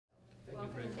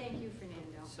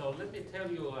So let me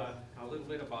tell you a little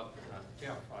bit about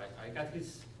Jeff. I got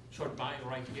his short bio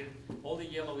right here. All the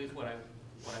yellow is what I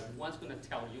was going to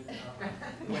tell you.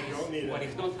 What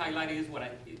is not highlighted is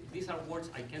these are words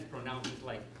I can't pronounce. It's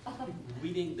like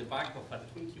reading the back of a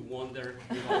Twinkie Wonder.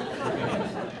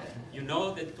 You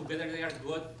know that together they are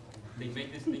good. They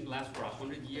make this thing last for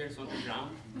 100 years on the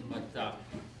ground. But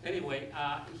anyway,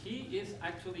 he is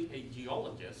actually a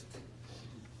geologist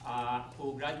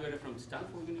who graduated from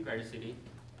Stanford University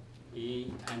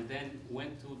and then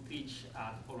went to teach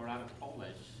at Colorado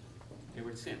College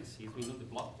ever since. He's been on the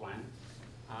block plan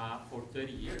for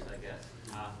 30 years, I guess.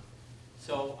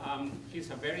 So he's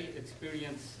a very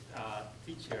experienced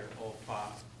teacher of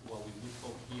what we would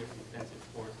call here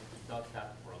intensive course. He does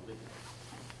that for a living.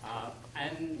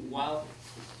 And while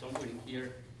he's somewhere in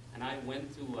here, and I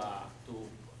went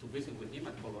to visit with him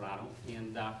at Colorado,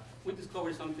 and we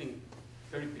discovered something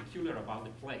very peculiar about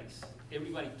the place.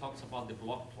 Everybody talks about the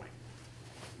block plan.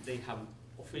 They have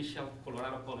official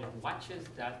Colorado College watches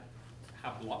that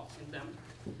have blocks in them.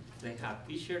 They have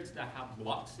t-shirts that have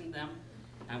blocks in them.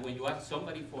 And when you ask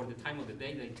somebody for the time of the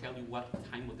day, they tell you what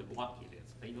time of the block it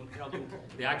is. They don't tell you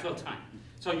the actual time.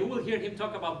 So you will hear him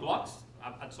talk about blocks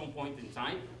at some point in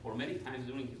time, or many times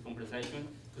during his conversation,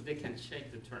 because they can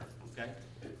shake the term, okay?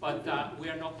 But we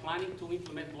are not planning to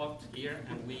implement blocks here,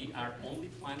 and we are only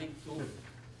planning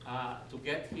to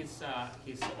get his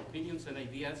opinions and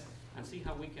ideas and see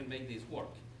how we can make this work.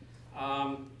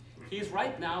 He's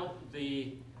right now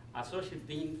the Associate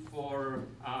Dean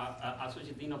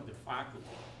Associate Dean of the faculty.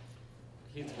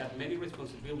 He's got many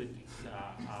responsibilities.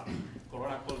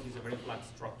 Colorado College is a very flat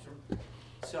structure.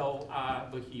 So,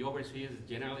 but he oversees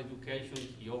general education,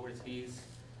 he oversees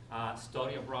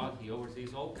study abroad, he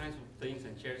oversees all kinds of things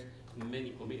and chairs many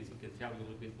committees. He can tell you a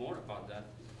little bit more about that.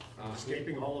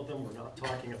 Escaping all of them, we're not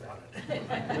talking about it.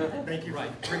 Thank you for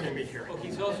bringing me here. Well,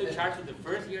 he's also in charge of the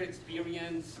first year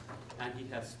experience, and he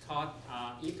has taught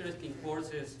interesting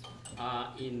courses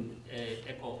in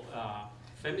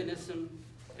feminism,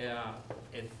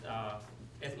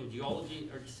 ethnogeology,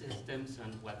 earth systems,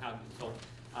 and what have you. So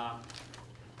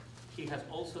he has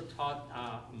also taught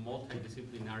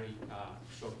multidisciplinary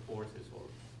short courses or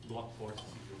block courses,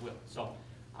 if you will. So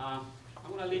I'm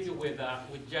going to leave you with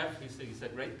Jeff. He's a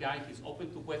great guy. He's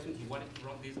open to questions. He wanted to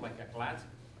run this like a class.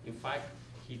 In fact,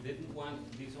 he didn't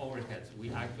want these overheads. We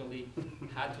actually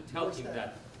had to tell him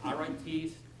that RIT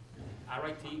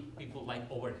people like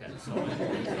overheads. So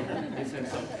he said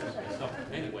something. So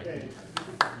anyway.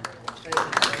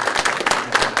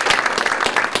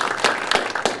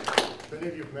 If any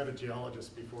of you have met a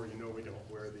geologist before, you know we don't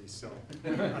wear these, so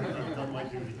I've done my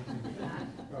duty.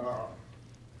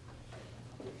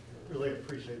 Really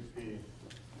appreciate the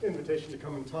invitation to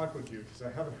come and talk with you, because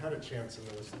I haven't had a chance in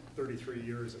those 33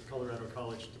 years at Colorado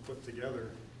College to put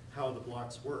together how the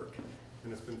blocks work.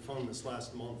 And it's been fun this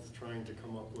last month trying to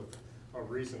come up with a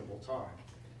reasonable talk.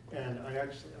 And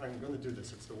I'm going to do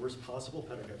this. It's the worst possible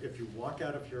pedagogy. If you walk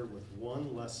out of here with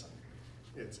one lesson,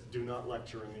 it's do not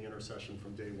lecture in the intercession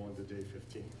from day 1 to day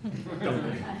 15.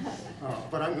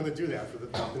 Don't. But I'm going to do that for the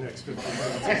next 15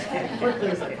 minutes as quickly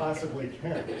as I possibly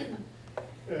can.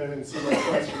 And see what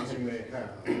questions you may have.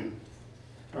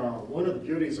 One of the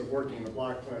beauties of working the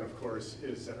block plan, of course,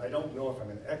 is that I don't know if I'm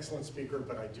an excellent speaker,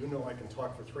 but I do know I can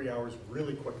talk for 3 hours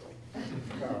really quickly.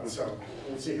 So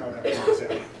we'll see how that works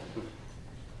out.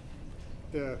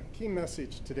 The key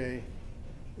message today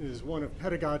is one of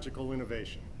pedagogical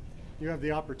innovation. You have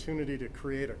the opportunity to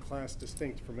create a class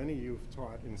distinct from any you've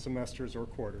taught in semesters or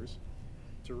quarters,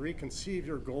 to reconceive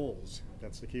your goals,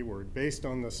 that's the key word, based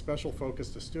on the special focus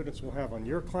the students will have on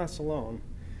your class alone,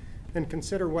 and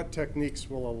consider what techniques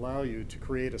will allow you to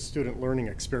create a student learning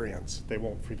experience they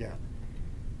won't forget.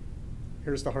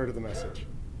 Here's the heart of the message.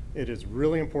 It is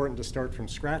really important to start from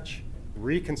scratch,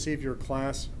 reconceive your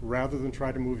class, rather than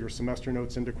try to move your semester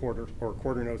notes into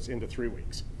quarter notes into 3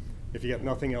 weeks. If you get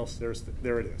nothing else,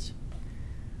 there it is.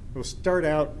 We'll start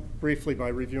out briefly by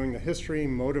reviewing the history,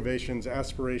 motivations,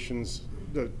 aspirations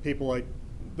that people like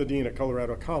the dean at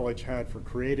Colorado College had for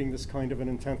creating this kind of an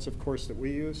intensive course that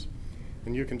we use,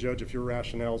 and you can judge if your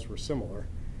rationales were similar.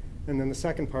 And then the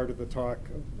second part of the talk,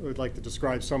 I would like to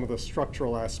describe some of the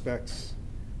structural aspects,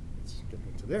 let's get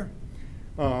into there,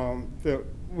 that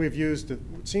we've used that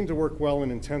seem to work well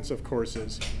in intensive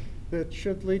courses that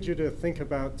should lead you to think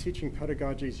about teaching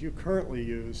pedagogies you currently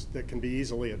use that can be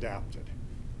easily adapted.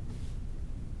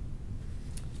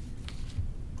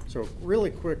 So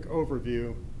really quick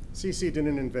overview. CC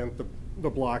didn't invent the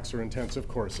blocks or intensive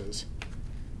courses.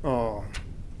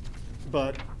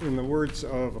 But in the words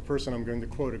of a person I'm going to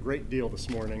quote a great deal this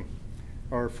morning,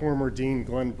 our former Dean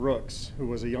Glenn Brooks, who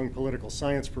was a young political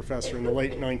science professor in the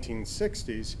late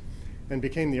 1960s and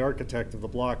became the architect of the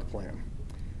block plan.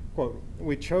 Quote,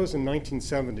 "We chose in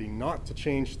 1970 not to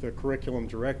change the curriculum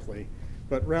directly,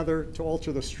 but rather to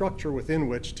alter the structure within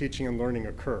which teaching and learning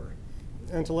occur,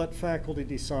 and to let faculty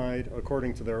decide,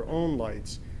 according to their own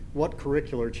lights, what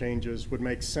curricular changes would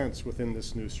make sense within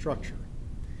this new structure."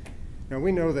 Now,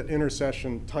 we know that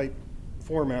intersession type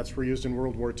formats were used in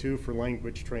World War II for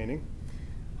language training.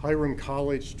 Hiram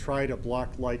College tried a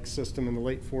block-like system in the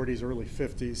late 40s, early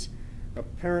 50s.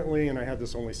 Apparently, and I had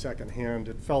this only secondhand,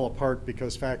 it fell apart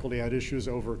because faculty had issues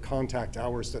over contact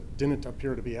hours that didn't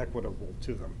appear to be equitable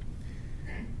to them.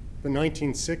 The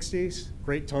 1960s,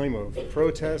 great time of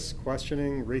protests,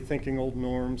 questioning, rethinking old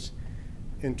norms.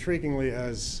 Intriguingly,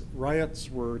 as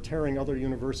riots were tearing other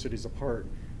universities apart,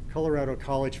 Colorado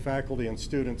College faculty and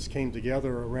students came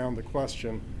together around the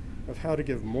question of how to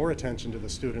give more attention to the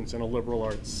students in a liberal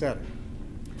arts setting.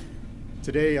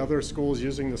 Today, other schools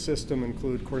using the system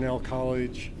include Cornell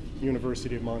College,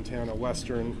 University of Montana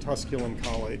Western, Tusculum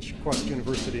College, Quest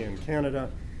University in Canada,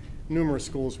 numerous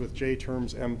schools with J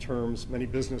terms, M terms, many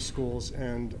business schools,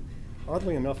 and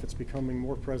oddly enough, it's becoming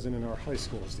more present in our high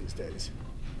schools these days.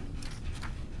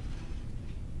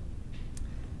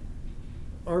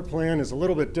 Our plan is a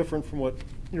little bit different from what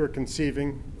you're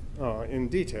conceiving in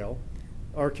detail.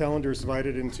 Our calendar is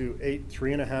divided into 8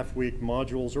 3.5-week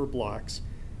modules or blocks,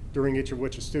 during each of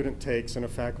which a student takes and a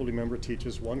faculty member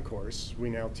teaches one course. We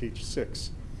now teach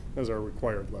 6 as our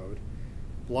required load.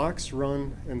 Blocks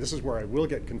run, and this is where I will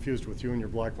get confused with you and your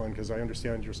block plan, because I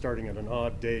understand you're starting at an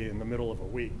odd day in the middle of a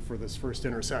week for this first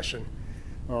intersession.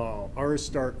 Ours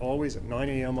start always at 9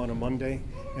 a.m. on a Monday,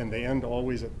 and they end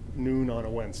always at noon on a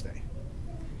Wednesday.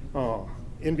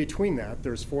 In between that,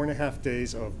 there's 4.5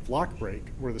 days of block break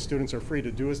where the students are free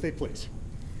to do as they please.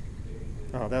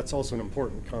 That's also an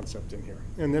important concept in here.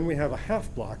 And then we have a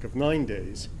half block of 9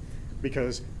 days,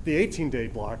 because the 18-day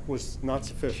block was not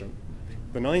sufficient.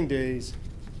 The 9 days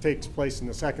takes place in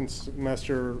the second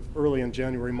semester early in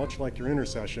January, much like your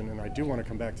intersession, and I do want to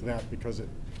come back to that because it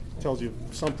tells you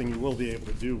something you will be able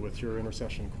to do with your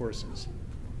intersession courses.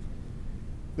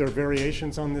 There are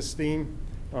variations on this theme.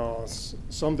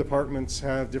 Some departments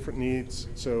have different needs,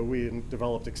 so we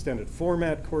developed extended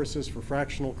format courses for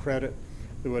fractional credit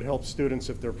that would help students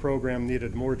if their program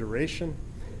needed more duration.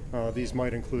 These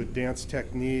might include dance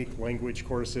technique, language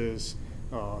courses,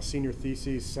 senior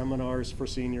theses, seminars for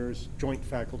seniors, joint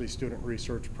faculty-student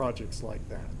research projects like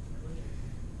that.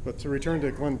 But to return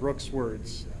to Glenn Brooks'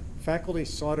 words, faculty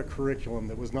sought a curriculum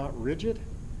that was not rigid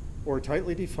or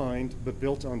tightly defined, but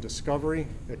built on discovery,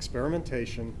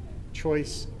 experimentation,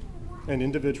 choice, and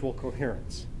individual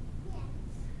coherence.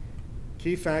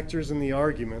 Key factors in the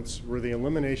arguments were the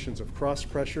eliminations of cross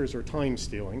pressures or time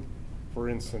stealing. For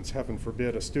instance, heaven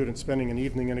forbid, a student spending an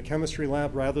evening in a chemistry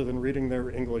lab rather than reading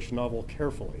their English novel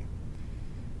carefully.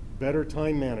 Better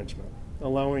time management,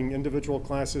 allowing individual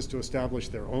classes to establish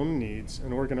their own needs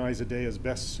and organize a day as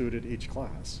best suited each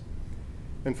class.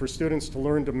 And for students to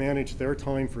learn to manage their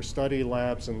time for study,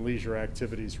 labs, and leisure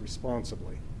activities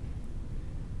responsibly.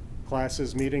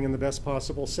 Classes meeting in the best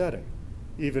possible setting,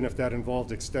 even if that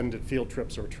involved extended field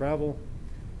trips or travel,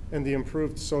 and the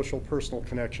improved social personal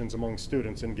connections among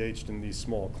students engaged in these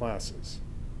small classes.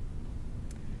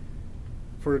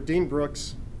 For Dean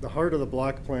Brooks, the heart of the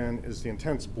block plan is the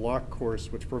intense block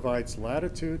course, which provides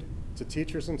latitude to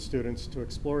teachers and students to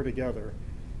explore together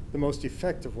the most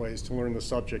effective ways to learn the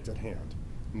subject at hand.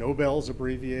 No bells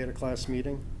abbreviate a class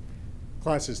meeting.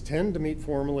 Classes tend to meet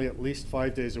formally at least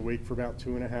 5 days a week for about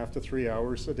 2.5 to 3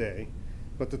 hours a day,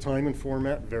 but the time and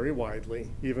format vary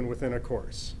widely, even within a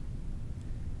course.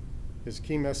 His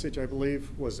key message, I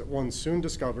believe, was that one soon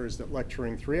discovers that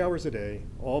lecturing 3 hours a day,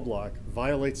 all block,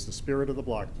 violates the spirit of the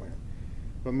block plan.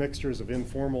 But mixtures of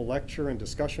informal lecture and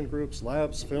discussion groups,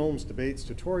 labs, films, debates,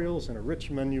 tutorials, and a rich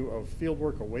menu of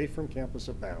fieldwork away from campus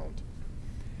abound.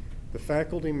 The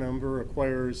faculty member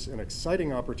acquires an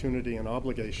exciting opportunity and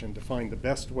obligation to find the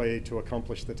best way to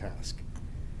accomplish the task.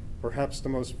 Perhaps the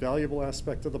most valuable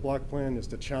aspect of the block plan is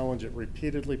the challenge it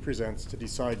repeatedly presents to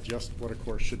decide just what a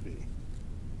course should be.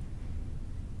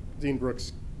 Dean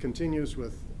Brooks continues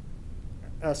with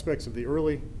aspects of the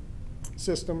early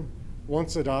system.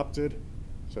 Once adopted,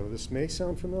 so this may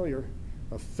sound familiar,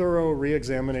 a thorough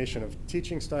re-examination of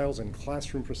teaching styles and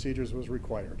classroom procedures was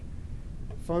required.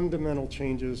 Fundamental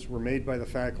changes were made by the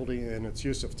faculty in its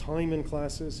use of time in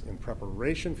classes, in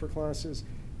preparation for classes,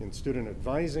 in student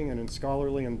advising, and in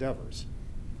scholarly endeavors.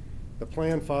 The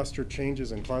plan fostered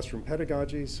changes in classroom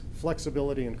pedagogies,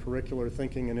 flexibility in curricular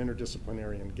thinking and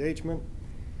interdisciplinary engagement,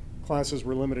 Classes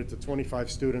were limited to 25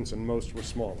 students and most were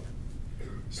smaller.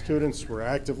 Students were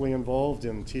actively involved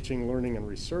in teaching, learning, and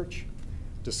research.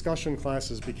 Discussion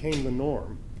classes became the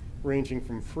norm, ranging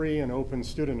from free and open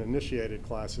student-initiated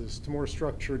classes to more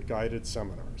structured guided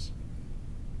seminars.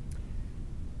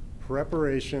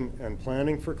 Preparation and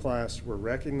planning for class were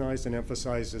recognized and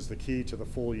emphasized as the key to the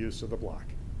full use of the block.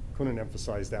 Couldn't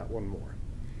emphasize that one more.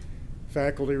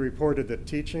 Faculty reported that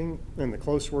teaching and the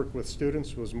close work with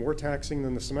students was more taxing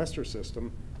than the semester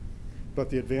system, but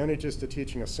the advantages to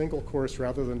teaching a single course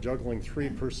rather than juggling 3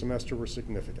 per semester were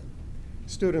significant.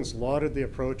 Students lauded the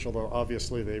approach, although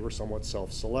obviously they were somewhat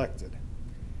self-selected.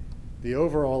 The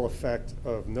overall effect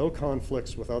of no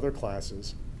conflicts with other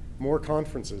classes, more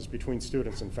conferences between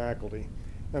students and faculty,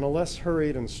 and a less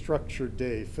hurried and structured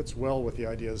day fits well with the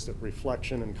ideas that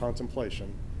reflection and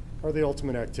contemplation are the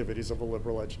ultimate activities of a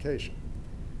liberal education.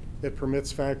 It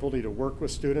permits faculty to work with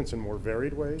students in more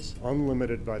varied ways,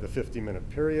 unlimited by the 50-minute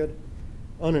period,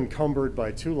 unencumbered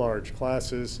by 2 large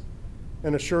classes,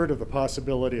 and assured of the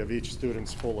possibility of each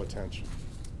student's full attention.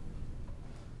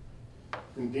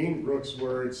 In Dean Brooks'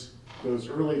 words, those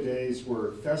early days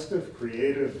were festive,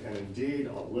 creative, and indeed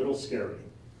a little scary.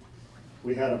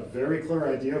 We had a very clear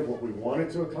idea of what we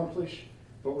wanted to accomplish,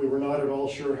 but we were not at all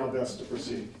sure how best to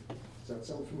proceed. Does that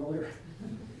sound familiar?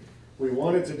 We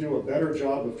wanted to do a better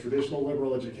job of traditional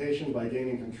liberal education by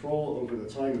gaining control over the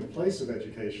time and place of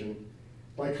education,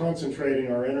 by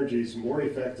concentrating our energies more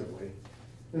effectively,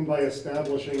 and by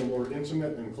establishing a more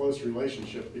intimate and close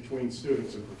relationship between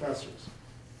students and professors.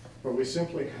 But we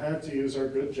simply had to use our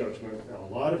good judgment and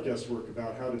a lot of guesswork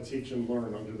about how to teach and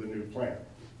learn under the new plan.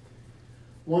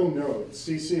 One note,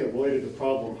 CC avoided the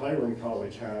problem Hiram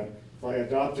College had by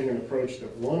adopting an approach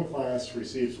that one class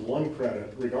receives 1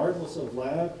 credit, regardless of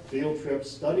lab, field trips,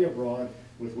 study abroad,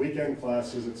 with weekend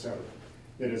classes, etc.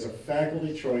 It is a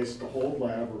faculty choice to hold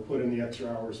lab or put in the extra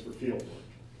hours for field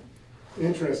work.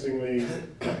 Interestingly,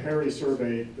 a Harry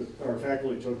survey that our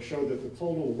faculty took showed that the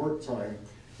total work time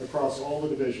across all the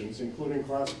divisions, including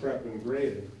class prep and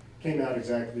grading, came out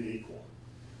exactly equal.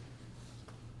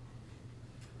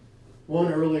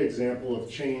 One early example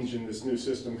of change in this new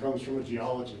system comes from a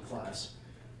geology class.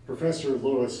 Professor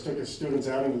Lewis took his students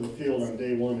out into the field on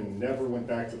day 1 and never went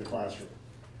back to the classroom.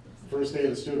 The first day,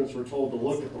 the students were told to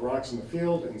look at the rocks in the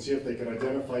field and see if they could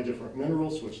identify different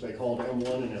minerals, which they called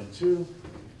M1 and M2,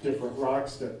 different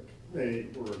rocks that they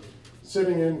were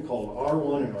sitting in called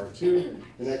R1 and R2.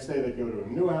 The next day they'd go to a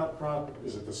new outcrop.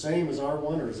 Is it the same as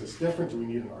R1 or is this different? Do we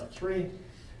need an R3?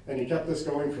 And he kept this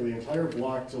going for the entire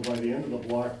block till by the end of the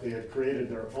block they had created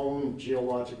their own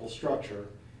geological structure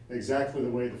exactly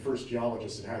the way the first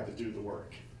geologists had to do the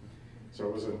work. So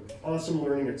it was an awesome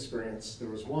learning experience. There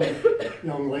was one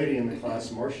young lady in the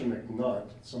class, Marcia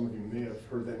McNutt. Some of you may have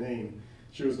heard that name.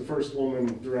 She was the first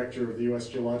woman director of the U.S.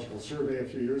 Geological Survey a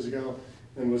few years ago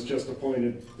and was just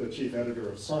appointed the chief editor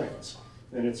of Science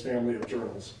and its family of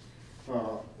journals.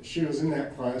 She was in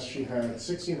that class. She had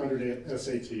 1,600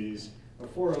 SATs, a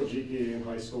 4.0 GPA in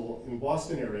high school in the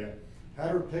Boston area,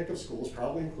 had her pick of schools,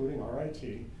 probably including RIT,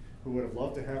 who would have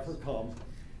loved to have her come,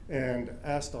 and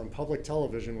asked on public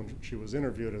television when she was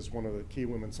interviewed as one of the key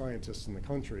women scientists in the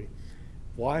country,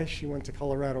 why she went to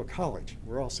Colorado College.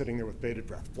 We're all sitting there with bated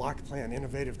breath. Block plan,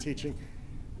 innovative teaching.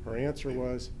 Her answer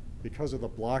was, because of the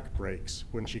block breaks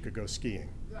when she could go skiing.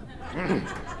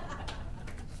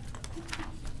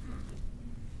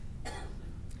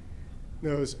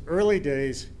 Those early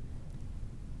days,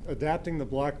 adapting the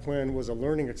block plan was a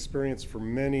learning experience for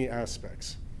many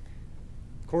aspects.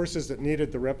 Courses that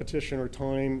needed the repetition or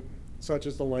time, such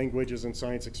as the languages and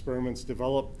science experiments,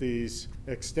 developed these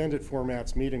extended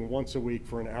formats meeting once a week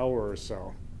for an hour or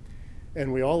so.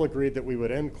 And we all agreed that we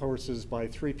would end courses by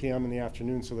 3 p.m. in the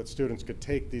afternoon so that students could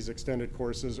take these extended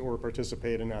courses or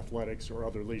participate in athletics or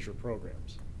other leisure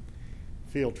programs.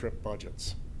 Field trip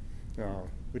budgets.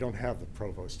 We don't have the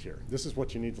provost here. This is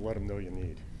what you need to let them know you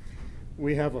need.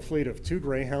 We have a fleet of 2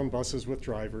 Greyhound buses with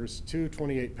drivers, 2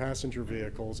 28-passenger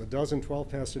vehicles, a dozen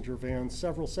 12-passenger vans,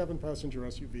 several 7-passenger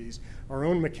SUVs, our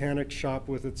own mechanic shop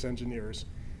with its engineers.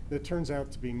 It turns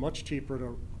out to be much cheaper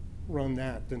to run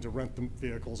that than to rent the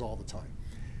vehicles all the time.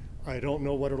 I don't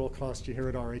know what it'll cost you here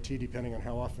at RIT depending on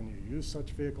how often you use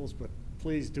such vehicles, but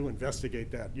please do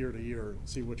investigate that year to year and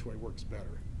see which way works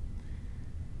better.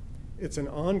 It's an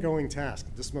ongoing task.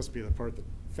 This must be the part that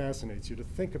fascinates you, to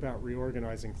think about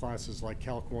reorganizing classes like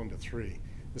Calc 1 to 3.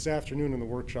 This afternoon in the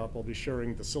workshop, I'll be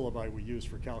sharing the syllabi we use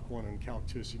for Calc 1 and Calc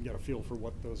 2 so you can get a feel for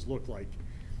what those look like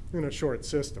in a short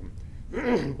system.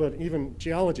 But even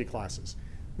geology classes,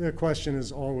 the question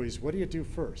is always, what do you do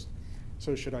first?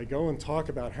 So should I go and talk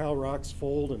about how rocks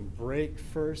fold and break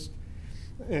first?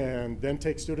 and then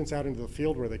take students out into the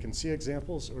field where they can see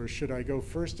examples, or should I go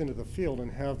first into the field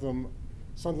and have them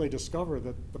suddenly discover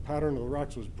that the pattern of the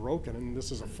rocks was broken and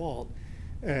this is a fault,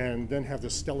 and then have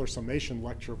this stellar summation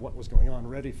lecture of what was going on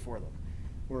ready for them?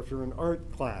 Or if you're in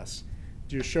art class,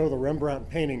 do you show the Rembrandt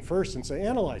painting first and say,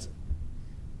 analyze it,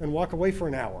 and walk away for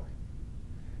an hour?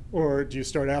 Or do you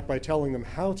start out by telling them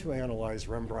how to analyze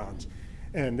Rembrandt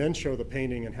and then show the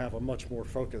painting and have a much more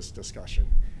focused discussion?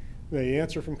 The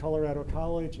answer from Colorado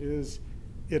College is,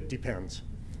 it depends.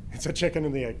 It's a chicken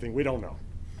and the egg thing, we don't know.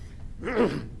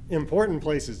 Important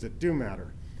places that do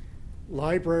matter: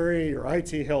 library or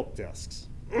IT help desks.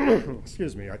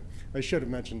 Excuse me, I should have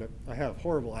mentioned that I have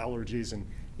horrible allergies, and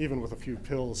even with a few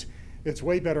pills, it's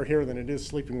way better here than it is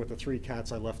sleeping with the 3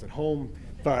 cats I left at home,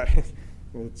 but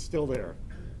it's still there.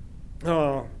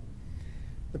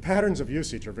 The patterns of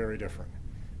usage are very different.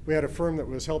 We had a firm that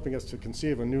was helping us to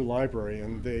conceive a new library,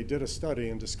 and they did a study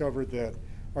and discovered that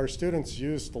our students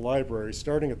used the library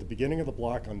starting at the beginning of the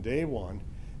block on day 1,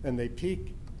 and they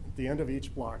peak at the end of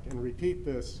each block and repeat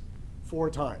this 4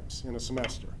 times in a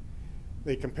semester.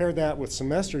 They compared that with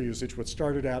semester usage, which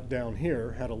started out down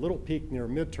here, had a little peak near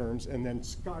midterms, and then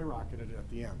skyrocketed at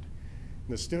the end.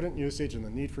 The student usage and the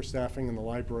need for staffing in the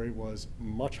library was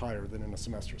much higher than in a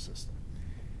semester system.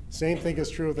 Same thing is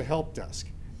true of the help desk.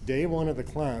 Day 1 of the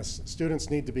class, students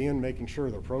need to be in making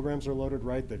sure their programs are loaded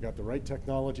right, they've got the right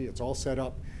technology, it's all set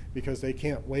up, because they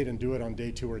can't wait and do it on day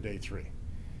 2 or day 3.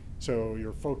 So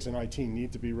your folks in IT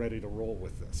need to be ready to roll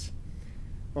with this.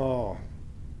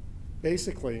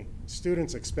 Basically,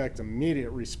 students expect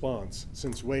immediate response,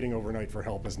 since waiting overnight for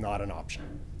help is not an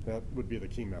option. That would be the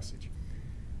key message.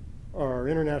 Our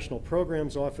International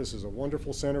Programs Office is a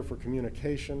wonderful center for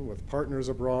communication with partners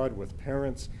abroad, with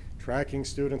parents, tracking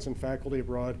students and faculty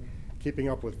abroad, keeping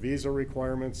up with visa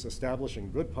requirements,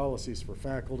 establishing good policies for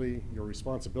faculty, your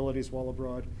responsibilities while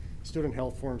abroad, student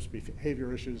health forms,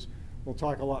 behavior issues. We'll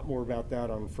talk a lot more about that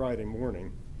on Friday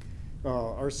morning.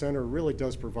 Our center really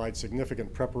does provide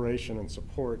significant preparation and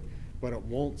support, but it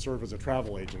won't serve as a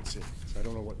travel agency. So I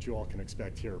don't know what you all can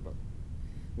expect here, but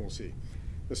we'll see.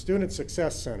 The Student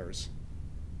Success Centers,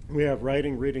 we have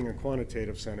writing, reading, and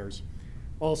quantitative centers,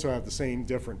 also have the same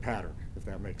different pattern, if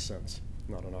that makes sense.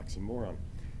 Not an oxymoron.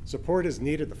 Support is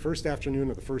needed the first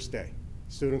afternoon of the first day.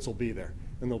 Students will be there,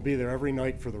 and they'll be there every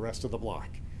night for the rest of the block.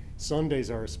 Sundays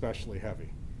are especially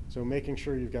heavy, so making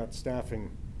sure you've got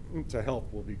staffing to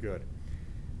help will be good.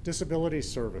 Disability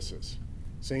services.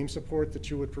 Same support that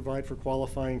you would provide for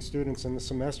qualifying students in the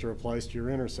semester applies to your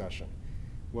intersession.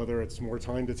 Whether it's more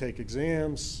time to take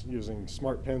exams, using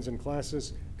smart pens in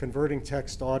classes, converting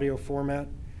text to audio format.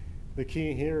 The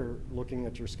key here, looking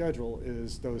at your schedule,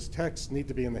 is those texts need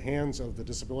to be in the hands of the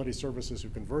disability services who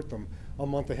convert them a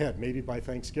month ahead, maybe by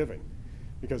Thanksgiving.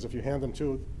 Because if you hand them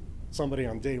to somebody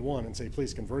on day 1 and say,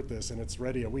 please convert this, and it's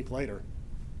ready a week later,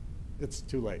 it's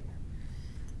too late.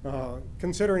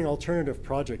 Considering alternative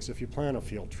projects if you plan a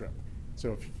field trip.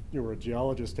 So if you were a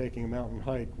geologist taking a mountain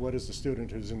hike, what is the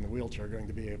student who's in the wheelchair going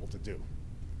to be able to do?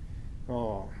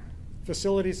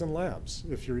 Facilities and labs,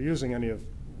 if you're using any of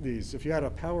these. If you had a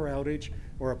power outage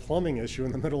or a plumbing issue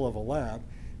in the middle of a lab,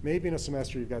 maybe in a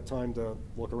semester you've got time to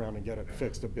look around and get it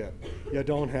fixed a bit. You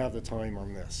don't have the time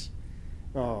on this.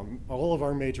 All of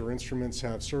our major instruments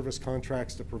have service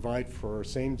contracts to provide for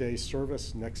same-day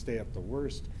service, next day at the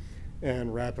worst,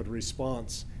 and rapid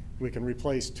response. We can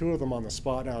replace 2 of them on the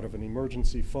spot out of an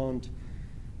emergency fund,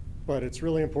 but it's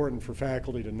really important for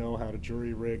faculty to know how to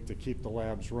jury rig to keep the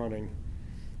labs running.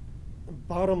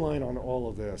 Bottom line on all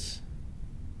of this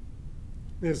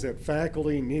is that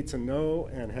faculty need to know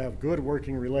and have good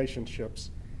working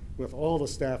relationships with all the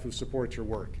staff who support your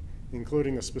work,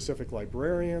 including the specific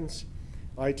librarians,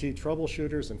 IT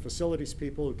troubleshooters, and facilities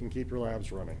people who can keep your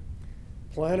labs running.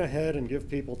 Plan ahead and give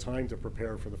people time to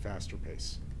prepare for the faster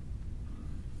pace.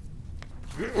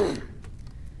 I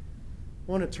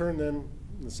want to turn then,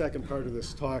 in the second part of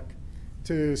this talk,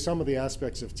 to some of the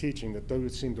aspects of teaching that do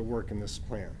seem to work in this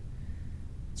plan.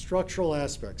 Structural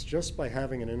aspects, just by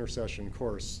having an intercession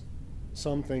course,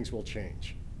 some things will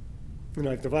change. And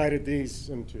I've divided these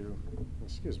into,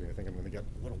 excuse me, I think I'm going to get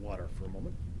a little water for a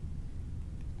moment.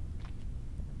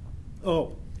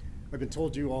 Oh, I've been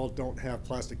told you all don't have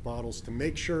plastic bottles. To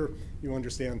make sure you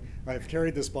understand, I've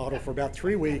carried this bottle for about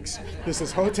 3 weeks. This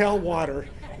is hotel water.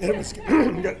 It was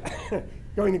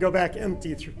going to go back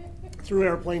empty through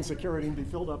airplane security and be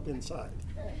filled up inside.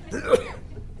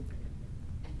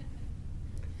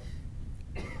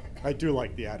 I do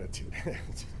like the attitude.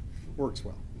 It works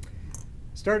well.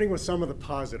 Starting with some of the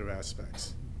positive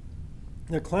aspects.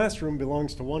 The classroom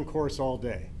belongs to one course all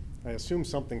day. I assume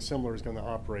something similar is going to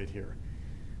operate here.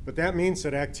 But that means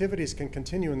that activities can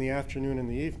continue in the afternoon and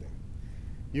the evening.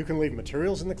 You can leave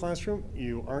materials in the classroom.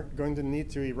 You aren't going to need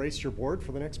to erase your board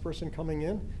for the next person coming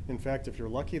in. In fact, if you're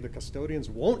lucky, the custodians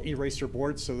won't erase your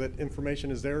board so that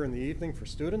information is there in the evening for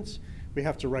students. We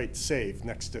have to write save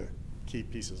next to key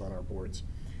pieces on our boards.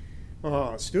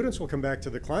 Students will come back to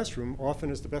the classroom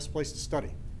often as the best place to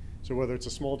study. So whether it's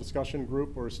a small discussion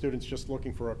group or students just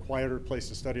looking for a quieter place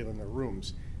to study than their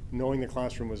rooms, knowing the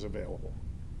classroom is available.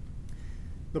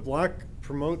 The block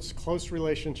promotes close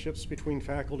relationships between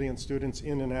faculty and students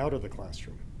in and out of the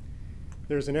classroom.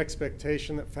 There's an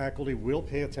expectation that faculty will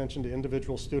pay attention to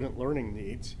individual student learning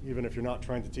needs, even if you're not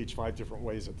trying to teach 5 different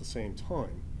ways at the same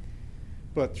time.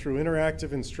 But through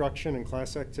interactive instruction and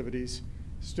class activities,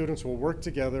 students will work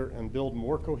together and build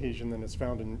more cohesion than is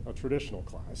found in a traditional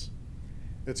class.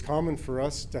 It's common for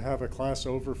us to have a class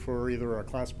over for either a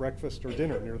class breakfast or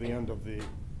dinner near the end of the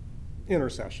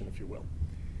intersession, if you will.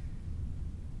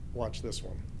 Watch this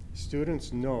one.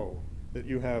 Students know that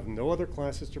you have no other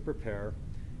classes to prepare,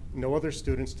 no other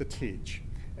students to teach,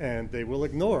 and they will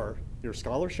ignore your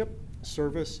scholarship,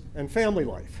 service, and family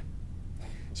life.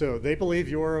 So they believe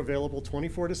you are available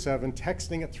 24/7,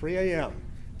 texting at 3 a.m.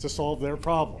 to solve their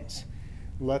problems.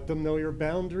 Let them know your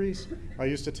boundaries. I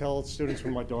used to tell students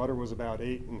when my daughter was about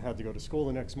 8 and had to go to school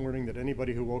the next morning that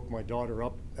anybody who woke my daughter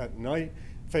up at night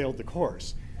failed the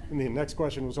course. And the next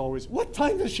question was always, what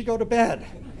time does she go to bed?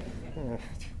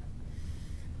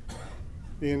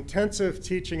 The intensive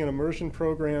teaching and immersion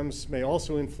programs may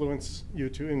also influence you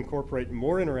to incorporate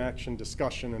more interaction,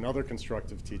 discussion, and other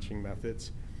constructive teaching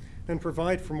methods, and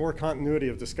provide for more continuity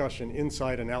of discussion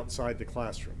inside and outside the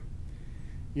classroom.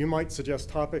 You might suggest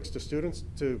topics to students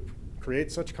to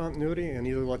create such continuity and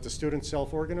either let the students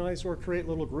self-organize or create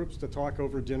little groups to talk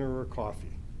over dinner or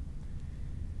coffee.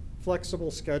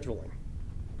 Flexible scheduling.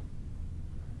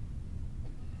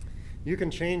 You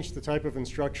can change the type of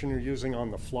instruction you're using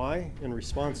on the fly in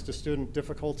response to student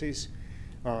difficulties.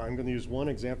 I'm going to use one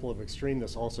example of extreme.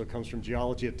 This also comes from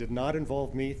geology. It did not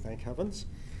involve me, thank heavens.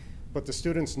 But the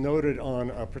students noted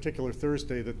on a particular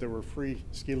Thursday that there were free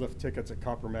ski lift tickets at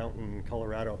Copper Mountain in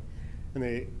Colorado. And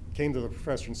they came to the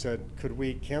professor and said, could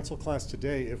we cancel class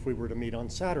today if we were to meet on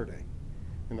Saturday?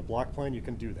 In the block plan, you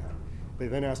can do that. They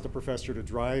then asked the professor to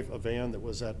drive a van that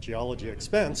was at geology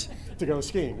expense to go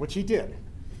skiing, which he did.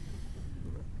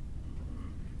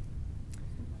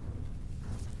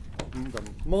 The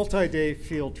multi-day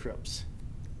field trips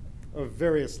of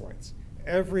various lengths.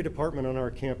 Every department on our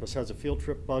campus has a field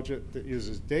trip budget that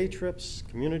uses day trips,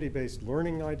 community-based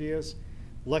learning ideas,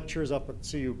 lectures up at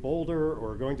CU Boulder,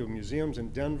 or going to museums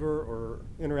in Denver, or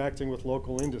interacting with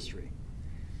local industry.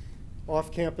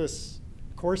 Off-campus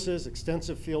courses,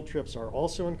 extensive field trips are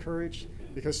also encouraged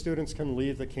because students can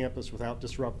leave the campus without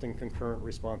disrupting concurrent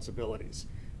responsibilities.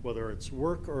 Whether it's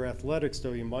work or athletics,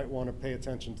 though, you might want to pay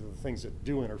attention to the things that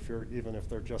do interfere, even if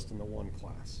they're just in the one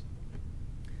class.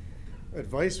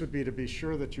 Advice would be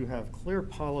sure that you have clear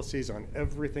policies on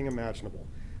everything imaginable,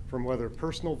 from whether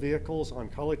personal vehicles on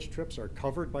college trips are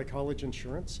covered by college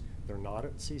insurance. They're not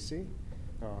at CC,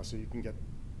 so you can get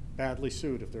badly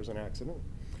sued if there's an accident.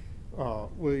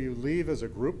 Will you leave as a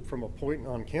group from a point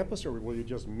on campus, or will you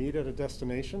just meet at a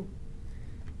destination?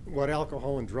 What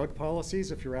alcohol and drug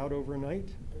policies if you're out overnight?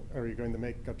 Are you going to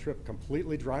make a trip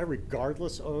completely dry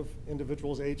regardless of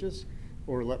individuals' ages,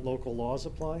 or let local laws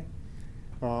apply?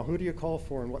 Who do you call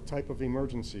for and what type of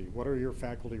emergency? What are your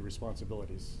faculty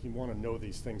responsibilities? You want to know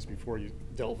these things before you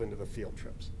delve into the field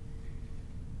trips.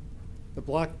 The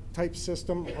block type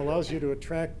system allows you to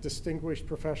attract distinguished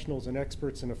professionals and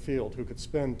experts in a field who could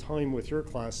spend time with your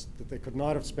class that they could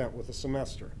not have spent with a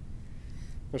semester.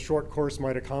 A short course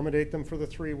might accommodate them for the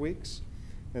 3 weeks,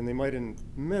 and they might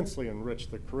immensely enrich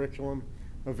the curriculum.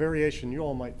 A variation you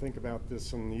all might think about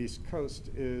this on the East Coast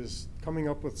is coming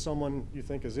up with someone you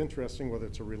think is interesting, whether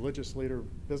it's a religious leader,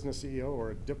 business CEO,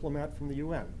 or a diplomat from the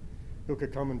UN, who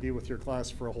could come and be with your class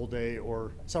for a whole day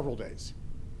or several days.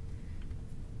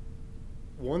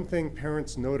 One thing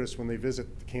parents notice when they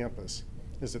visit the campus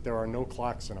is that there are no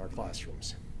clocks in our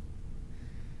classrooms.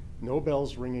 No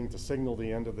bells ringing to signal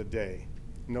the end of the day.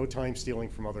 No time stealing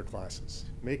from other classes.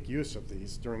 Make use of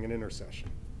these during an intersession.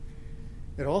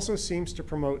 It also seems to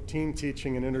promote team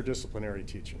teaching and interdisciplinary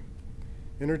teaching.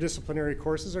 Interdisciplinary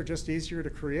courses are just easier to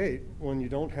create when you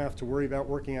don't have to worry about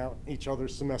working out each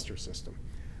other's semester system.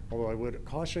 Although I would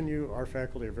caution you, our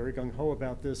faculty are very gung-ho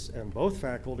about this, and both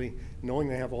faculty, knowing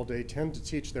they have all day, tend to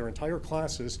teach their entire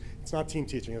classes. It's not team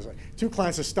teaching. It's like 2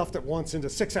 classes stuffed at once into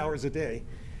 6 hours a day.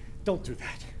 Don't do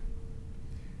that.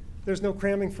 There's no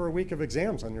cramming for a week of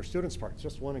exams on your students' part. It's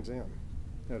just one exam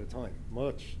at a time.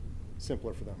 Much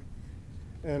simpler for them.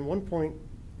 And one point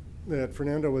that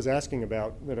Fernando was asking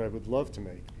about that I would love to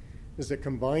make is that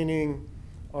combining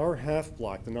our half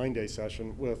block, the 9-day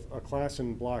session, with a class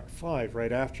in block 5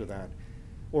 right after that,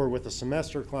 or with a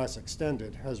semester class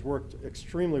extended, has worked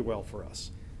extremely well for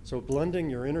us. So blending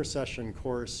your intersession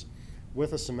course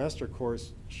with a semester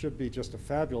course should be just a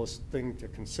fabulous thing to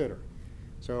consider.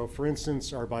 So for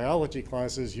instance, our biology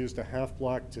classes used a half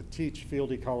block to teach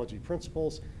field ecology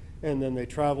principles, and then they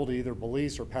travel to either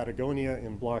Belize or Patagonia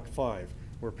in block 5,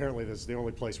 where apparently this is the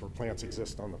only place where plants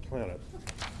exist on the planet.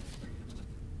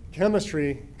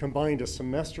 Chemistry combined a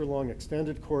semester-long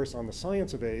extended course on the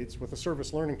science of AIDS with a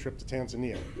service learning trip to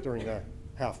Tanzania during the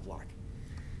half block.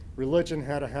 Religion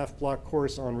had a half block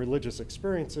course on religious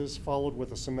experiences followed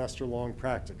with a semester-long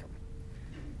practicum.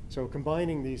 So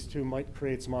combining these two might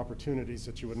create some opportunities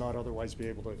that you would not otherwise be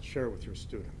able to share with your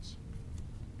students.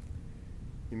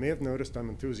 You may have noticed I'm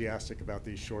enthusiastic about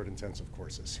these short intensive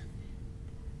courses.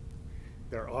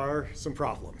 There are some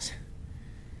problems.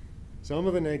 Some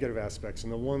of the negative aspects,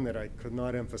 and the one that I could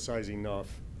not emphasize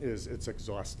enough, is it's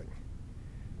exhausting.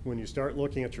 When you start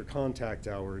looking at your contact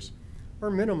hours,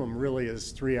 our minimum really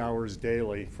is 3 hours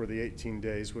daily for the 18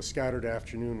 days with scattered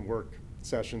afternoon work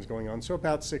sessions going on, so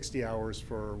about 60 hours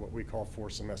for what we call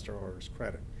 4 semester hours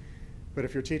credit. But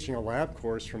if you're teaching a lab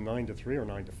course from 9 to 3 or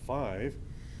 9 to 5,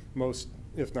 most,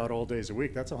 if not all days a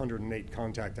week, that's 108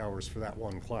 contact hours for that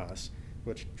one class,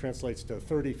 which translates to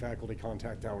 30 faculty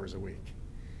contact hours a week.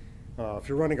 If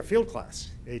you're running a field class,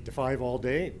 8 to 5 all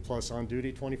day, plus on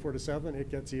duty 24 to 7,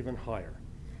 it gets even higher.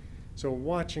 So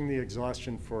watching the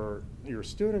exhaustion for your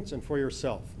students and for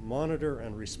yourself, monitor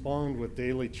and respond with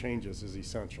daily changes is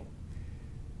essential.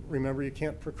 Remember, you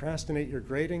can't procrastinate your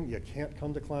grading, you can't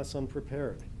come to class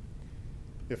unprepared.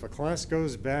 If a class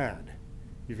goes bad,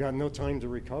 you've got no time to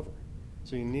recover.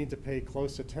 So you need to pay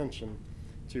close attention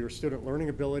to your student learning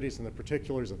abilities and the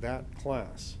particulars of that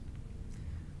class.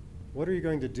 What are you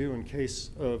going to do in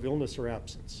case of illness or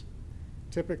absence?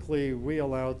 Typically, we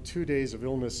allow 2 days of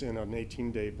illness in an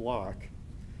 18-day block,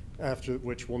 after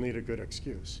which we'll need a good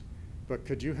excuse. But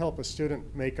could you help a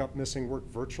student make up missing work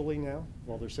virtually now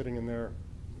while they're sitting in their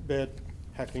bed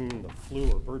hacking the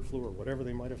flu or bird flu or whatever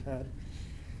they might have had?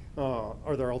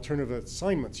 Are there alternative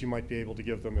assignments you might be able to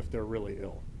give them if they're really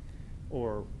ill?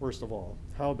 Or worst of all,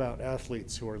 how about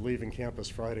athletes who are leaving campus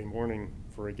Friday morning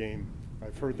for a game?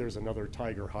 I've heard there's another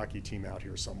Tiger hockey team out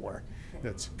here somewhere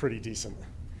that's pretty decent.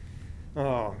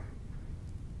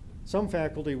 Some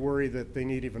faculty worry that they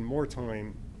need even more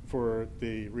time for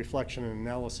the reflection and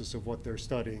analysis of what they're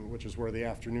studying, which is where the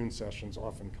afternoon sessions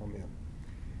often come in.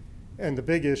 And the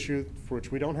big issue, for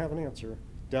which we don't have an answer,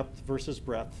 depth versus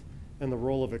breadth, and the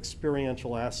role of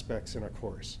experiential aspects in a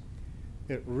course.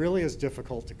 It really is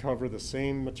difficult to cover the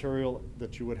same material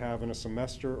that you would have in a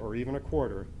semester or even a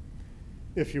quarter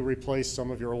if you replace some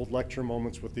of your old lecture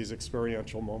moments with these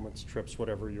experiential moments, trips,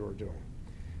 whatever you're doing.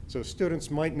 So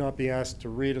students might not be asked to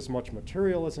read as much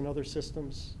material as in other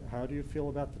systems. How do you feel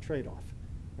about the trade-off?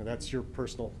 And that's your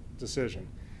personal decision.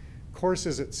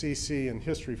 Courses at CC in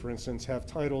history, for instance, have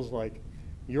titles like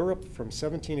Europe from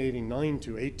 1789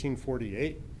 to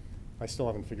 1848. I still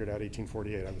haven't figured out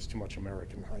 1848. I was too much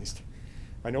Americanized.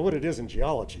 I know what it is in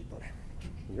geology, but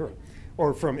Europe.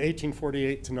 Or from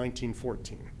 1848 to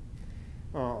 1914.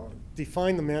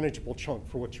 Define the manageable chunk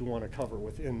for what you want to cover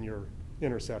within your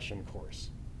intersession course.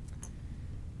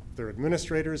 If there are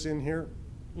administrators in here,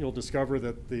 you'll discover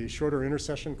that the shorter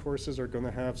intersession courses are going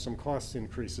to have some cost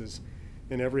increases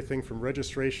in everything from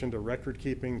registration to record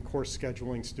keeping, course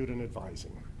scheduling, student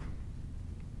advising.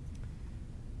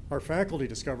 Our faculty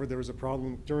discovered there was a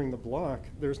problem during the block.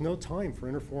 There's no time for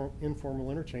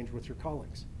informal interchange with your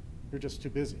colleagues. You're just too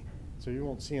busy, so you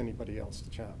won't see anybody else to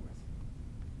chat with.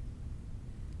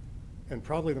 And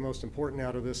probably the most important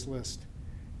out of this list,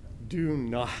 do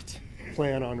not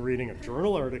plan on reading a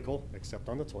journal article, except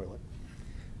on the toilet,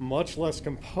 much less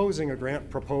composing a grant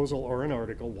proposal or an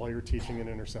article while you're teaching an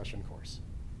intersession course.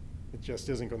 It just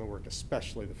isn't going to work,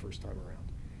 especially the first time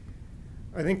around.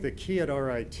 I think the key at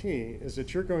RIT is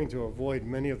that you're going to avoid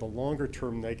many of the longer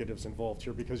term negatives involved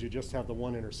here because you just have the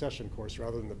one intersession course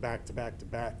rather than the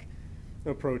back-to-back-to-back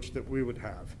approach that we would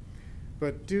have.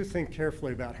 But do think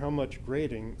carefully about how much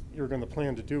grading you're going to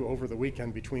plan to do over the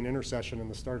weekend between intersession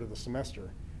and the start of the semester,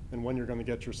 and when you're going to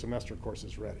get your semester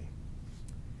courses ready.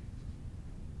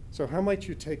 So how might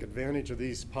you take advantage of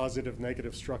these positive,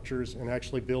 negative structures and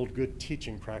actually build good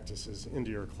teaching practices into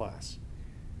your class?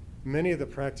 Many of the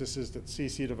practices that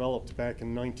CC developed back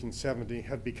in 1970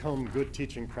 have become good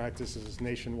teaching practices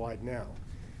nationwide now.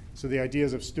 So the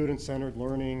ideas of student-centered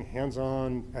learning,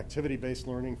 hands-on, activity-based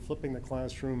learning, flipping the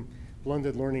classroom,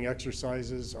 blended learning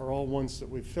exercises are all ones that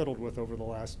we've fiddled with over the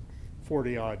last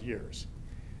 40-odd years.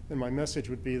 And my message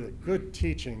would be that good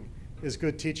teaching is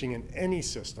good teaching in any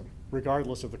system,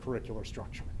 regardless of the curricular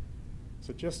structure.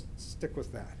 So just stick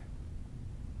with that.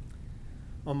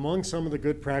 Among some of the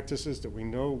good practices that we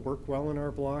know work well in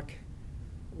our block,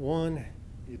 one,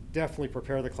 you definitely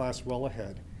prepare the class well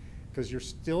ahead, because you're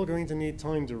still going to need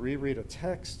time to reread a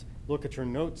text, look at your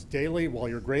notes daily while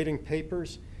you're grading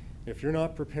papers. If you're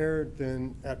not prepared,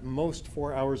 then at most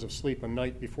 4 hours of sleep a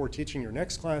night before teaching your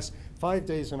next class, 5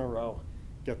 days in a row,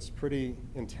 gets pretty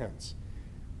intense.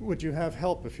 Would you have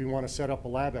help if you want to set up a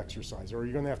lab exercise, or are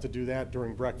you going to have to do that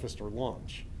during breakfast or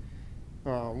lunch?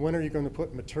 When are you going to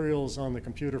put materials on the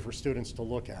computer for students to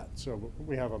look at? So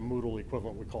we have a Moodle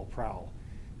equivalent we call Prowl.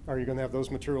 Are you going to have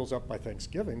those materials up by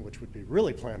Thanksgiving, which would be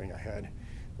really planning ahead,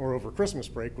 or over Christmas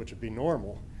break, which would be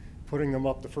normal? Putting them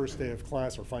up the first day of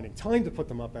class or finding time to put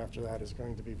them up after that is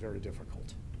going to be very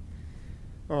difficult.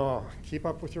 Keep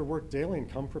up with your work daily and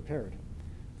come prepared.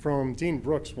 From Dean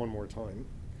Brooks one more time.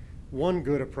 One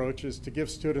good approach is to give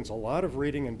students a lot of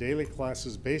reading in daily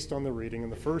classes based on the reading in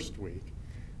the first week,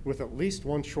 with at least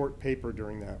one short paper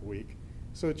during that week,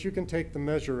 so that you can take the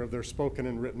measure of their spoken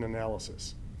and written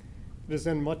analysis. It is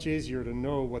then much easier to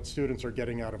know what students are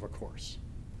getting out of a course.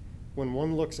 When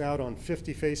one looks out on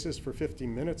 50 faces for 50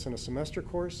 minutes in a semester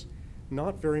course,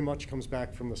 not very much comes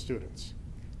back from the students.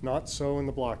 Not so in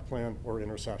the block plan or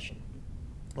intercession.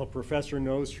 A professor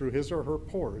knows through his or her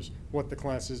pores what the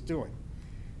class is doing.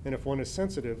 And if one is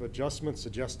sensitive, adjustments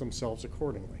suggest themselves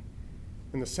accordingly.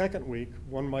 In the second week,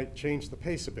 one might change the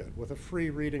pace a bit with a free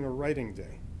reading or writing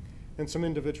day, and some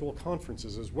individual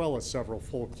conferences as well as several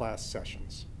full class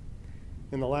sessions.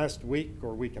 In the last week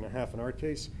or week and a half in our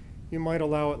case, you might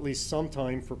allow at least some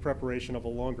time for preparation of a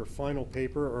longer final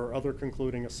paper or other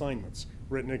concluding assignments,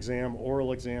 written exam,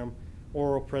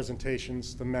 oral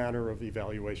presentations. The manner of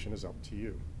evaluation is up to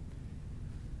you.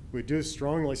 We do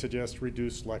strongly suggest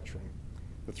reduced lecturing.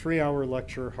 The 3-hour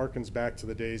lecture harkens back to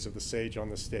the days of the sage on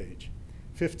the stage.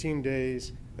 15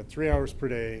 days at 3 hours per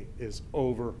day is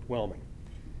overwhelming.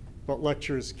 But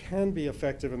lectures can be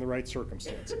effective in the right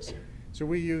circumstances. So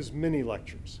we use mini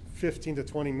lectures, 15 to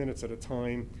 20 minutes at a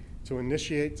time, to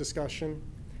initiate discussion,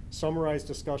 summarize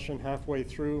discussion halfway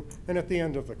through, and at the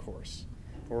end of the course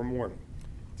or morning.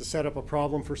 To set up a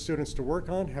problem for students to work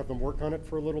on, have them work on it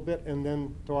for a little bit, and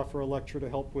then to offer a lecture to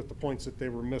help with the points that they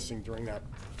were missing during that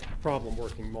problem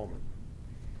working moment.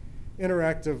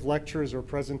 Interactive lectures or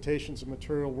presentations of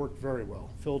material work very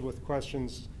well, filled with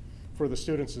questions for the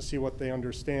students to see what they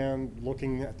understand,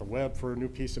 looking at the web for a new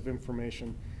piece of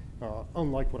information,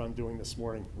 unlike what I'm doing this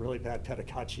morning, really bad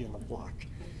pedagogy in the block.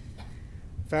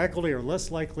 Faculty are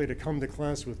less likely to come to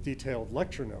class with detailed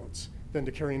lecture notes than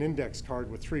to carry an index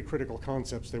card with 3 critical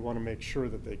concepts they want to make sure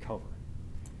that they cover.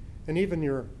 And even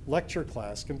your lecture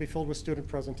class can be filled with student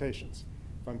presentations.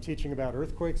 If I'm teaching about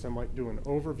earthquakes, I might do an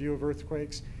overview of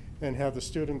earthquakes and have the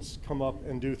students come up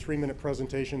and do 3-minute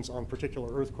presentations on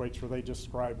particular earthquakes where they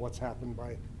describe what's happened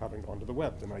by having gone to the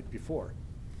web the night before.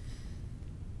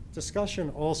 Discussion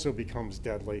also becomes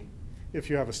deadly if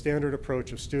you have a standard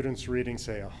approach of students reading,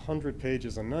 say, 100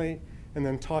 pages a night and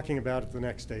then talking about it the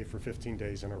next day for 15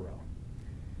 days in a row.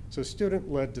 So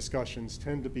student-led discussions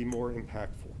tend to be more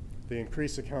impactful. They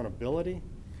increase accountability.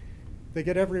 They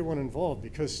get everyone involved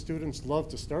because students love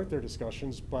to start their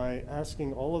discussions by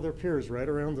asking all of their peers right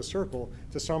around the circle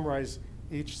to summarize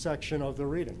each section of the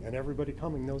reading. And everybody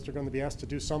coming knows they're going to be asked to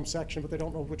do some section, but they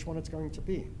don't know which one it's going to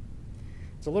be.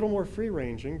 It's a little more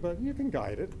free-ranging, but you can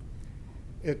guide it.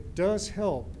 It does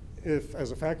help if,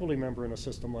 as a faculty member in a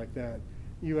system like that,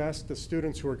 you ask the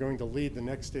students who are going to lead the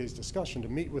next day's discussion to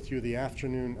meet with you the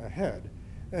afternoon ahead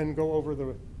and go over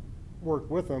the work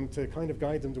with them to kind of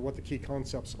guide them to what the key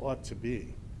concepts ought to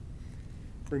be.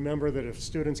 Remember that if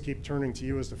students keep turning to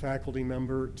you as the faculty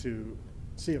member to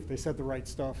see if they said the right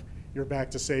stuff, you're back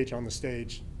to sage on the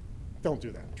stage. Don't do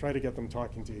that. Try to get them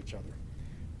talking to each other.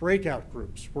 Breakout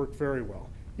groups work very well.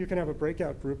 You can have a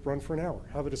breakout group run for an hour.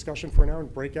 Have a discussion for an hour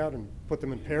and break out and put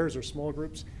them in pairs or small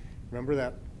groups. Remember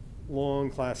that long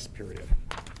class period.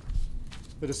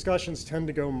 The discussions tend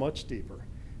to go much deeper.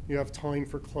 You have time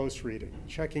for close reading,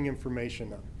 checking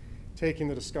information out, taking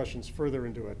the discussions further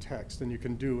into a text than you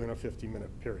can do in a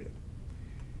 50-minute period.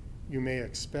 You may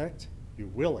expect,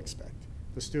 you will expect,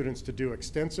 the students to do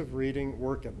extensive reading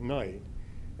work at night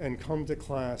and come to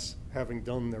class having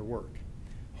done their work.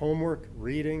 Homework,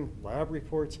 reading, lab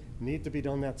reports need to be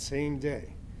done that same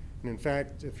day. And in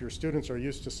fact, if your students are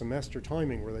used to semester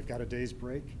timing where they've got a day's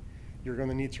break, you're going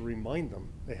to need to remind them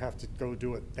they have to go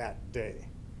do it that day.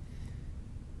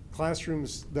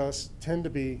 Classrooms thus tend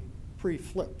to be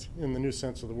pre-flipped in the new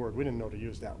sense of the word. We didn't know to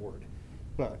use that word.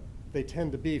 But they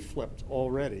tend to be flipped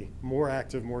already, more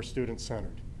active, more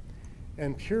student-centered.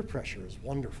 And peer pressure is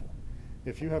wonderful.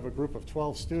 If you have a group of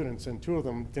 12 students and 2 of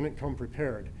them didn't come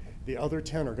prepared, the other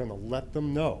 10 are going to let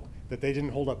them know that they didn't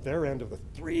hold up their end of the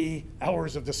 3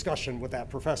 hours of discussion with that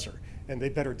professor, and they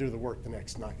better do the work the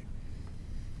next night.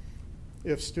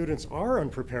 If students are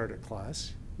unprepared at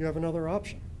class, you have another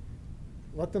option.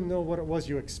 Let them know what it was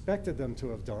you expected them to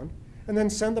have done, and then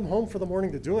send them home for the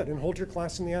morning to do it and hold your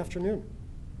class in the afternoon.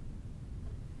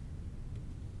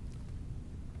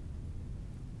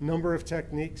 Number of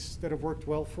techniques that have worked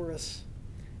well for us.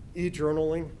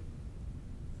 E-journaling.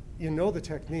 You know the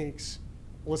techniques,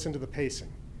 listen to the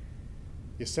pacing.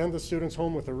 You send the students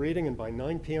home with a reading, and by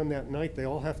 9 p.m. that night, they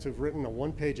all have to have written a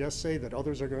 1-page essay that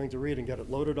others are going to read and get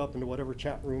it loaded up into whatever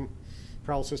chat room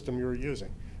prowl system you're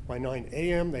using. By 9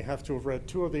 a.m., they have to have read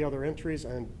 2 of the other entries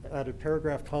and added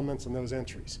paragraph comments in those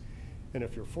entries. And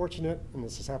if you're fortunate, and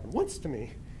this has happened once to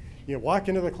me, you walk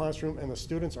into the classroom and the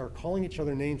students are calling each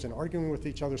other names and arguing with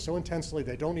each other so intensely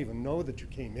they don't even know that you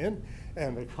came in,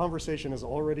 and the conversation has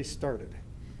already started.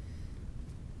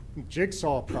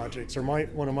 Jigsaw projects are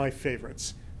one of my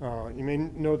favorites. You may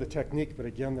know the technique, but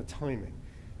again, the timing.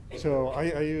 So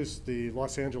I use the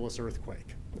Los Angeles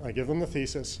earthquake. I give them the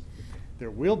thesis. There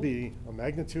will be a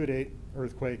magnitude 8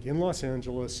 earthquake in Los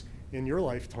Angeles in your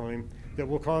lifetime that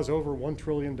will cause over $1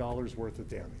 trillion worth of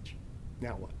damage.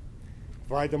 Now what?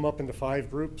 Divide them up into 5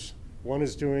 groups. One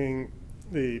is doing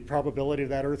the probability of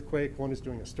that earthquake. One is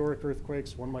doing historic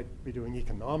earthquakes. One might be doing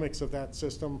economics of that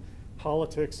system,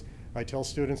 politics. I tell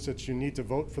students that you need to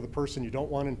vote for the person you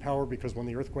don't want in power, because when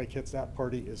the earthquake hits, that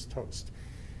party is toast,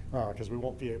 because we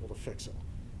won't be able to fix it.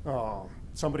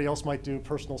 Somebody else might do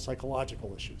personal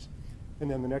psychological issues. And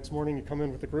then the next morning you come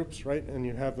in with the groups, right, and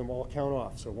you have them all count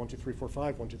off. So 1, 2, 3, 4,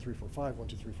 5, 1, 2, 3, 4, 5, 1,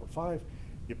 2, 3, 4, 5.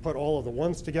 You put all of the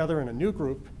ones together in a new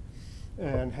group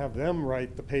and have them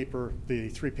write the paper, the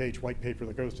 3-page white paper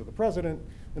that goes to the president,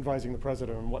 advising the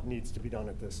president on what needs to be done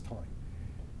at this time.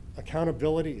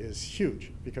 Accountability is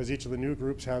huge, because each of the new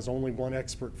groups has only one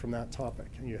expert from that topic,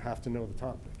 and you have to know the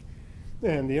topic.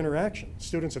 And the interaction.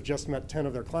 Students have just met 10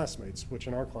 of their classmates, which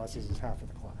in our classes is half of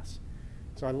the class.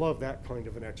 So I love that kind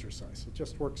of an exercise. It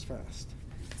just works fast.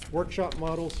 Workshop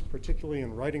models, particularly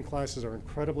in writing classes, are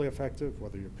incredibly effective,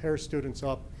 whether you pair students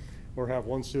up or have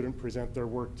one student present their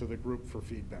work to the group for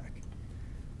feedback.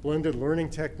 Blended learning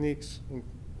techniques,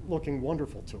 looking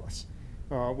wonderful to us.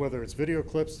 Whether it's video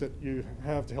clips that you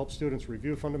have to help students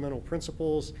review fundamental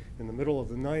principles in the middle of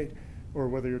the night, or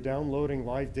whether you're downloading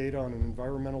live data on an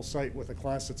environmental site with a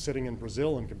class that's sitting in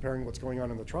Brazil and comparing what's going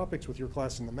on in the tropics with your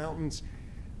class in the mountains,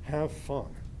 have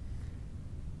fun.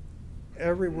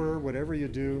 Everywhere, whatever you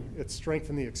do, it's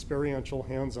strengthen the experiential,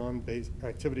 hands-on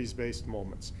activities-based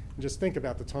moments. And just think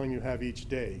about the time you have each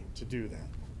day to do that.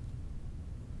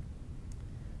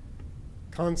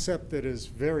 Concept that is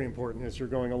very important as you're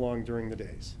going along during the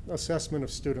days. Assessment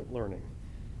of student learning.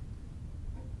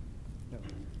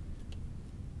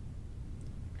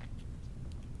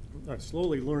 I've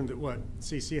slowly learned that what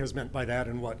CC has meant by that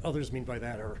and what others mean by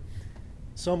that are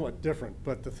somewhat different,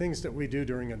 but the things that we do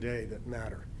during a day that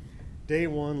matter. Day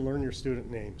 1, learn your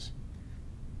student names.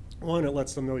 1, it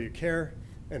lets them know you care,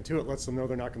 and 2, it lets them know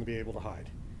they're not going to be able to hide.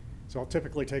 So I'll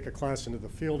typically take a class into the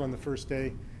field on the first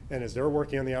day, and as they're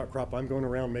working on the outcrop, I'm going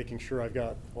around making sure I've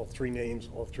got all three names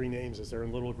as they're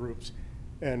in little groups.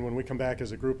 And when we come back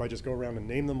as a group, I just go around and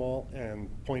name them all, and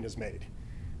point is made.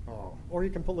 Or you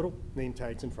can put little name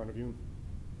tags in front of you.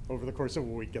 Over the course of a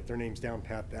week, get their names down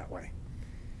pat that way.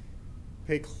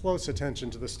 Pay close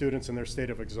attention to the students and their state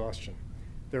of exhaustion.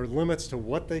 There are limits to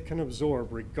what they can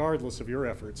absorb regardless of your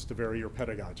efforts to vary your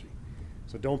pedagogy.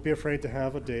 So don't be afraid to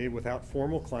have a day without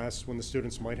formal class when the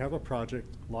students might have a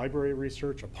project, library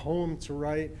research, a poem to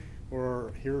write,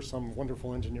 or here's some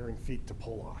wonderful engineering feat to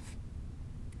pull off.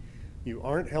 You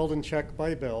aren't held in check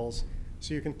by bells,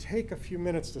 so you can take a few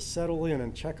minutes to settle in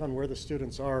and check on where the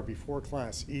students are before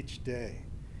class each day.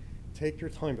 Take your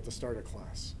time at the start of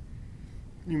class.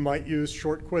 You might use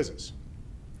short quizzes.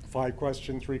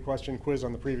 5-question, 3-question quiz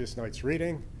on the previous night's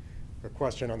reading, a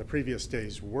question on the previous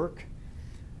day's work.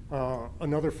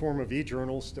 Another form of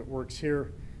e-journals that works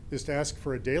here is to ask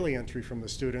for a daily entry from the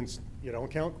students. You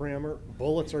don't count grammar,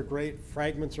 bullets are great,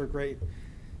 fragments are great,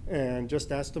 and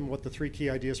just ask them what the 3 key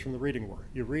ideas from the reading were.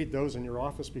 You read those in your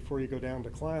office before you go down to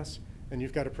class, and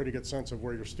you've got a pretty good sense of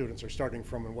where your students are starting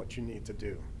from and what you need to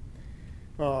do.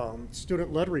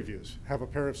 Student-led reviews. Have a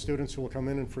pair of students who will come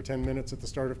in and for 10 minutes at the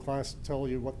start of class tell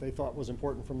you what they thought was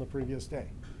important from the previous day.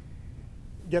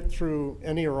 Get through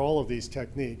any or all of these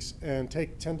techniques and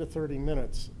take 10 to 30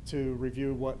 minutes to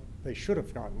review what they should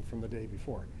have gotten from the day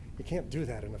before. You can't do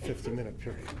that in a 50-minute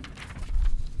period.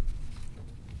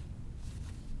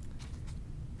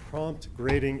 Prompt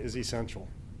grading is essential.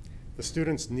 The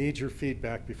students need your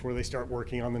feedback before they start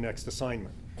working on the next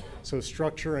assignment. So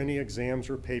structure any exams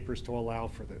or papers to allow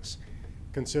for this.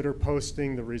 Consider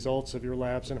posting the results of your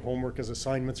labs and homework as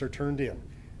assignments are turned in.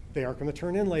 They aren't going to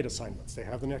turn in late assignments. They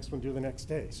have the next one due the next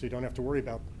day, so you don't have to worry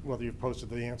about whether you've posted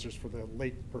the answers for the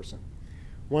late person.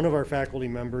 One of our faculty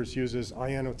members uses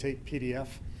iAnnotate PDF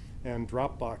and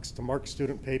Dropbox to mark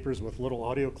student papers with little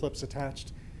audio clips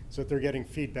attached so that they're getting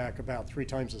feedback about 3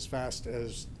 times as fast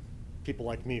as people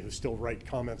like me who still write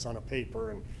comments on a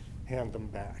paper and hand them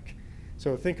back.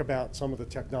 So think about some of the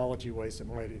technology ways that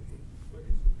might.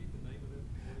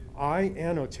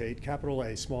 iAnnotate, capital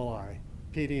A, small I,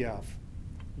 PDF.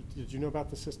 Did you know about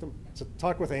the system? So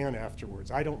talk with Ann afterwards.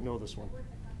 I don't know this one.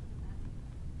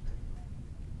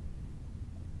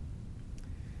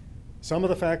 Some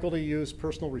of the faculty use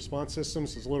personal response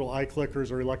systems as little eye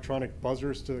clickers or electronic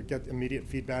buzzers to get immediate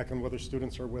feedback on whether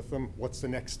students are with them. What's the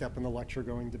next step in the lecture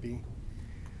going to be?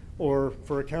 Or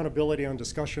for accountability on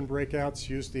discussion breakouts,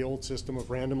 use the old system of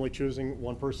randomly choosing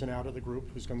one person out of the group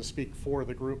who's going to speak for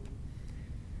the group.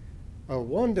 A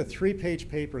 1 to 3 page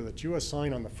paper that you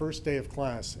assign on the first day of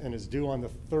class and is due on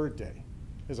the 3rd day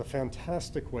is a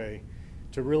fantastic way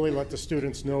to really let the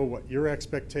students know what your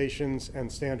expectations and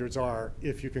standards are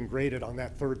if you can grade it on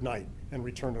that 3rd night and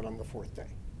return it on the 4th day.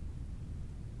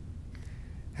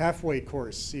 Halfway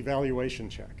course evaluation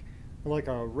check, like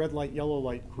a red light, yellow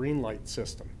light, green light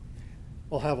system.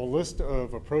 I'll have a list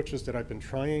of approaches that I've been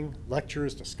trying,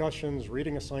 lectures, discussions,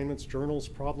 reading assignments, journals,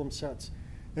 problem sets,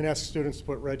 and ask students to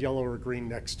put red, yellow, or green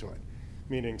next to it,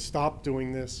 meaning stop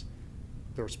doing this,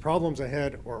 there's problems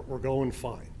ahead, or we're going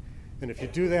fine. And if you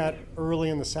do that early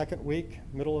in the 2nd week,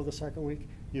 middle of the 2nd week,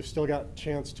 you've still got a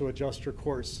chance to adjust your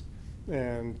course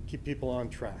and keep people on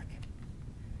track.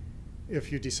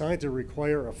 If you decide to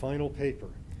require a final paper,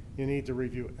 you need to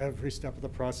review every step of the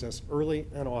process early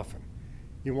and often.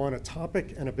 You want a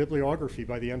topic and a bibliography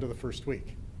by the end of the 1st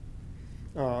week.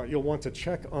 You'll want to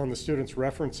check on the students'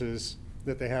 references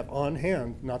that they have on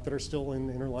hand, not that are still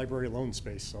in interlibrary loan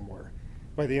space somewhere,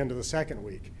 by the end of the 2nd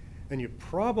week. And you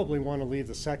probably want to leave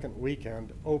the 2nd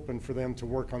weekend open for them to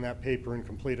work on that paper and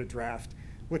complete a draft,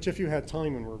 which if you had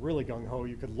time and were really gung-ho,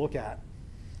 you could look at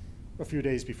a few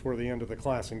days before the end of the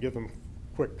class and give them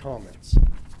quick comments.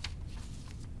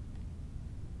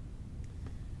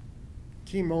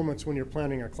 Key moments when you're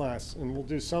planning a class, and we'll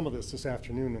do some of this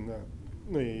afternoon in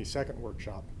the 2nd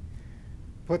workshop.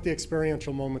 Put the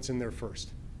experiential moments in there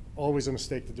first. Always a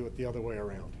mistake to do it the other way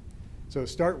around. So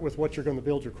start with what you're going to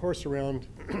build your course around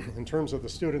in terms of the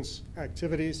students'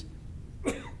 activities.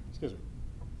 Excuse me.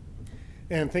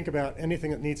 And think about anything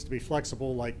that needs to be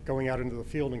flexible, like going out into the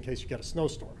field in case you get a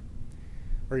snowstorm.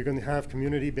 Are you going to have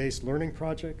community-based learning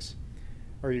projects?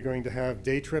 Are you going to have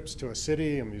day trips to a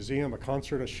city, a museum, a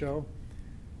concert, a show?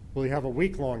 Will you have a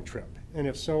week-long trip? And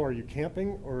if so, are you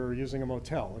camping or using a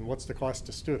motel? And what's the cost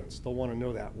to students? They'll want to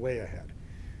know that way ahead.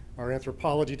 Our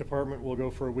anthropology department will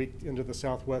go for a week into the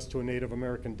Southwest to a Native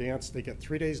American dance. They get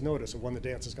 3 days notice of when the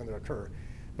dance is going to occur,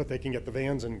 but they can get the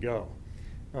vans and go.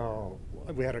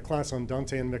 We had a class on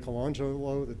Dante and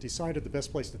Michelangelo that decided the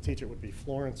best place to teach it would be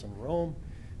Florence and Rome.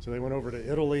 So they went over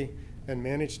to Italy and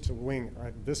managed to wing,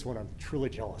 this one I'm truly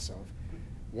jealous of,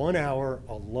 1 hour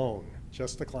alone,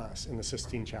 just the class in the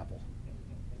Sistine Chapel.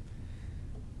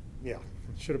 Yeah,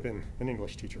 it should have been an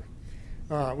English teacher.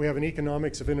 We have an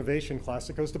economics of innovation class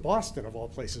that goes to Boston, of all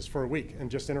places, for a week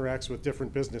and just interacts with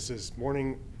different businesses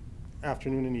morning,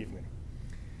 afternoon, and evening.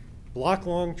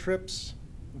 Block-long trips.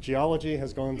 Geology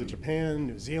has gone to Japan,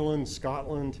 New Zealand,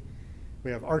 Scotland.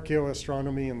 We have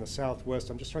archaeoastronomy in the Southwest.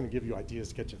 I'm just trying to give you ideas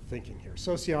to get you thinking here.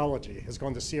 Sociology has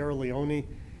gone to Sierra Leone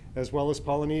as well as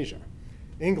Polynesia.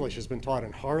 English has been taught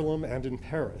in Harlem and in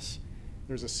Paris.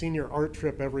 There's a senior art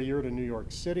trip every year to New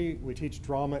York City. We teach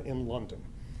drama in London.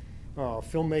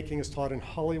 Filmmaking is taught in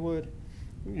Hollywood.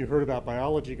 You heard about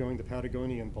biology going to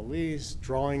Patagonia and Belize.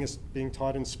 Drawing is being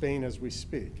taught in Spain as we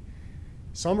speak.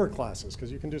 Summer classes,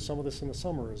 because you can do some of this in the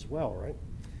summer as well, right?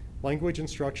 Language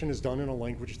instruction is done in a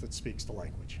language that speaks the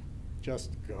language.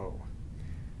 Just go.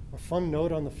 A fun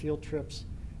note on the field trips,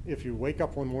 if you wake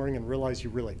up one morning and realize you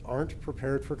really aren't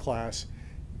prepared for class,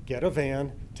 get a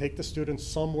van, take the students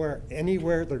somewhere,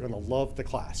 anywhere, they're going to love the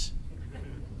class.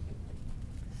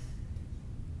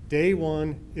 Day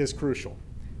 1 is crucial.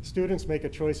 Students make a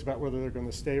choice about whether they're going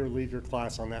to stay or leave your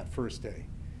class on that first day.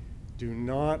 Do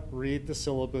not read the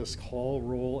syllabus, call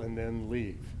roll, and then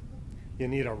leave. You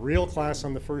need a real class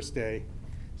on the first day,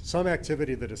 some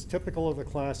activity that is typical of the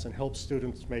class and helps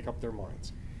students make up their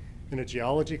minds. In a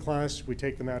geology class, we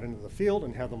take them out into the field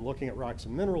and have them looking at rocks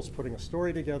and minerals, putting a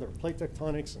story together, plate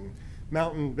tectonics and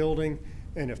mountain building,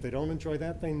 and if they don't enjoy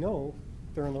that, they know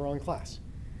they're in the wrong class.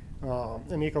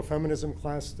 An ecofeminism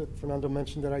class that Fernando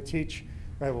mentioned that I teach,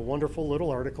 I have a wonderful little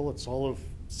article. It's all of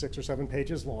 6 or 7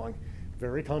 pages long,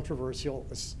 very controversial.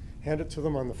 Hand it to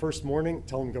them on the first morning,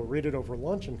 tell them go read it over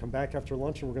lunch and come back after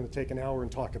lunch and we're going to take an hour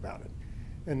and talk about it.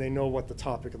 And they know what the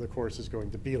topic of the course is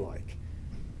going to be like.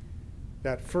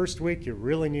 That first week, you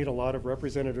really need a lot of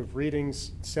representative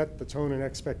readings, set the tone and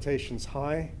expectations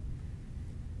high.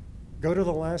 Go to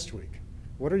the last week.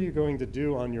 What are you going to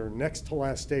do on your next to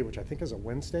last day, which I think is a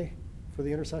Wednesday for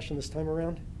the intersession this time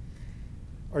around?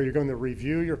 Are you going to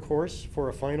review your course for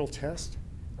a final test?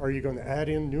 Are you going to add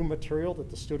in new material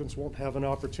that the students won't have an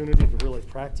opportunity to really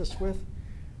practice with?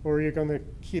 Or are you going to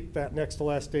keep that next to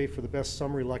last day for the best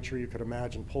summary lecture you could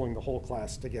imagine, pulling the whole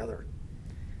class together?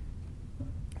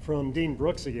 From Dean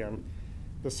Brooks again,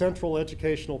 the central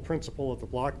educational principle of the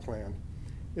block plan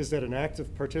is that an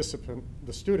active participant,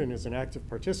 the student is an active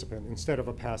participant instead of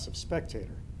a passive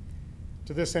spectator.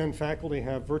 To this end, faculty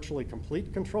have virtually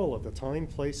complete control of the time,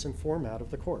 place, and format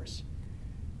of the course.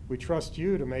 We trust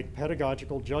you to make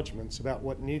pedagogical judgments about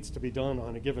what needs to be done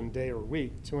on a given day or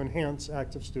week to enhance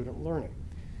active student learning.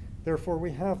 Therefore,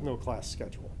 we have no class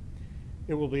schedule.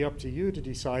 It will be up to you to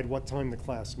decide what time the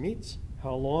class meets,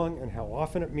 how long and how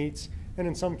often it meets, and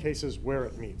in some cases, where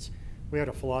it meets. We had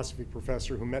a philosophy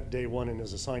professor who met day 1 in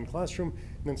his assigned classroom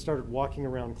and then started walking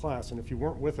around class, and if you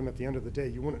weren't with him at the end of the day,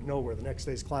 you wouldn't know where the next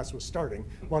day's class was starting,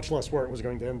 much less where it was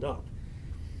going to end up.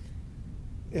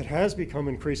 It has become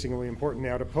increasingly important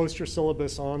now to post your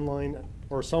syllabus online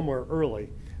or somewhere early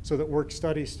so that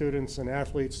work-study students and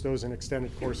athletes, those in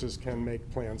extended courses, can make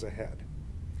plans ahead.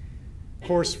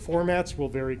 Course formats will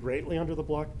vary greatly under the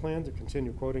block plan, to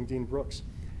continue quoting Dean Brooks.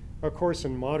 A course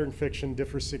in modern fiction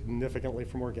differs significantly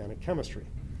from organic chemistry.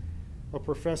 A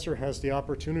professor has the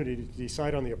opportunity to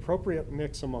decide on the appropriate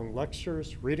mix among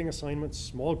lectures, reading assignments,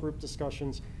 small group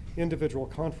discussions, individual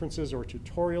conferences or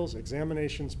tutorials,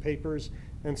 examinations, papers,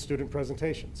 and student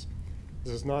presentations.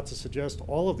 This is not to suggest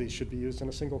all of these should be used in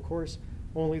a single course,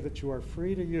 only that you are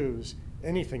free to use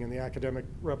anything in the academic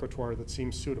repertoire that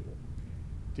seems suitable.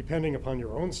 Depending upon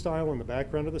your own style and the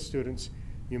background of the students,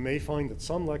 you may find that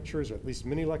some lectures, or at least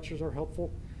mini lectures, are helpful,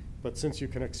 but since you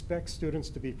can expect students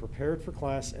to be prepared for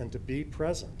class and to be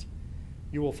present,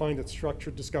 you will find that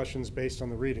structured discussions based on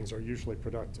the readings are usually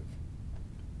productive.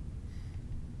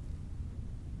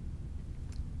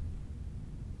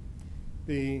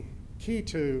 The key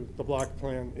to the block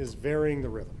plan is varying the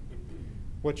rhythm.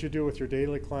 What you do with your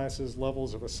daily classes,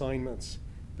 levels of assignments,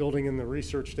 building in the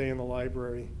research day in the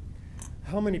library.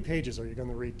 How many pages are you going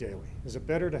to read daily? Is it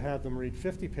better to have them read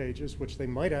 50 pages, which they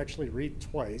might actually read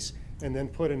twice, and then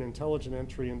put an intelligent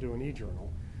entry into an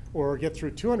e-journal, or get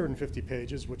through 250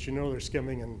 pages, which you know they're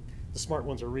skimming, and the smart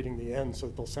ones are reading the end so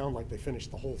that they'll sound like they finished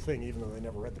the whole thing, even though they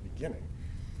never read the beginning?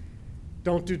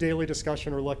 Don't do daily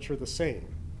discussion or lecture the same.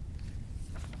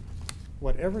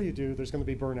 Whatever you do, there's going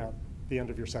to be burnout at the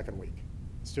end of your second week.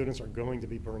 Students are going to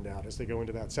be burned out as they go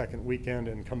into that second weekend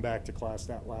and come back to class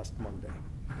that last Monday.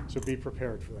 So be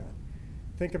prepared for that.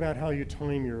 Think about how you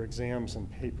time your exams and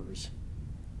papers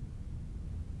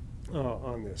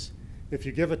on this. If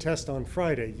you give a test on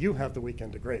Friday, you have the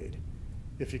weekend to grade.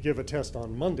 If you give a test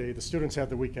on Monday, the students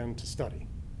have the weekend to study.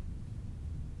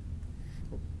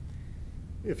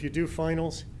 If you do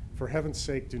finals, for heaven's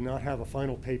sake, do not have a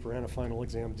final paper and a final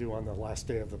exam due on the last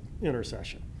day of the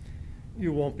intersession.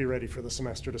 You won't be ready for the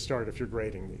semester to start if you're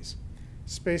grading these.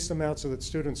 Space them out so that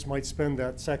students might spend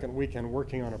that second weekend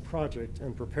working on a project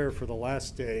and prepare for the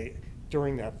last day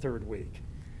during that third week.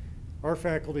 Our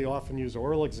faculty often use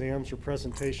oral exams or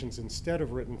presentations instead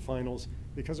of written finals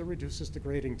because it reduces the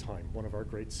grading time, one of our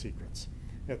great secrets,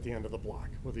 at the end of the block,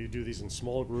 whether you do these in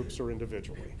small groups or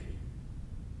individually.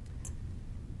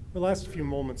 The last few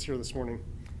moments here this morning,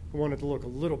 I wanted to look a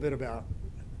little bit about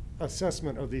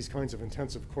assessment of these kinds of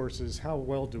intensive courses. How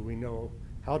well do we know,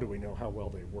 how do we know how well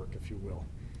they work, if you will?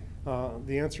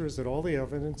 The answer is that all the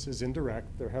evidence is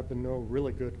indirect. There have been no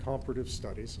really good comparative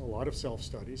studies, a lot of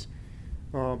self-studies,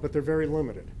 but they're very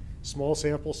limited. Small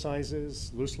sample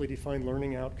sizes, loosely defined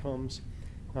learning outcomes,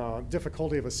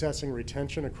 difficulty of assessing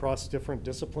retention across different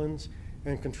disciplines,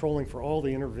 and controlling for all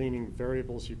the intervening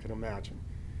variables you can imagine.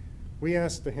 We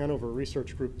asked the Hanover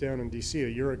Research Group down in DC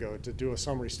a year ago to do a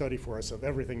summary study for us of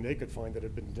everything they could find that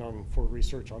had been done for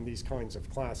research on these kinds of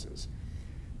classes.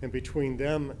 And between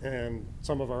them and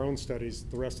some of our own studies,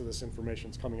 the rest of this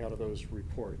information is coming out of those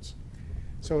reports.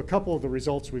 So a couple of the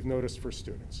results we've noticed for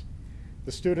students.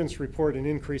 The students report an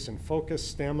increase in focus,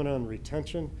 stamina, and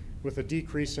retention with a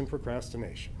decrease in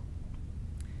procrastination.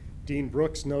 Dean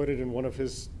Brooks noted in one of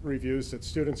his reviews that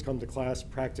students come to class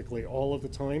practically all of the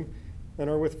time and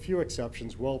are, with few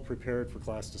exceptions, well prepared for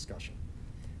class discussion.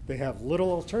 They have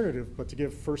little alternative but to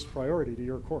give first priority to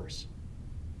your course.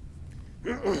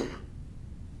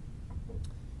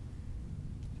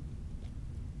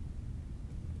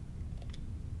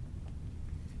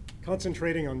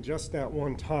 Concentrating on just that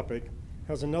one topic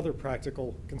has another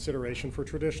practical consideration for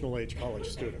traditional age college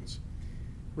students.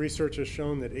 Research has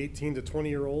shown that 18 to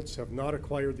 20-year-olds have not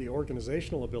acquired the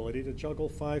organizational ability to juggle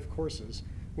 5 courses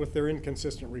with their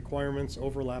inconsistent requirements,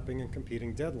 overlapping, and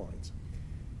competing deadlines.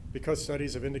 Because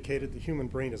studies have indicated the human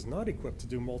brain is not equipped to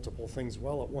do multiple things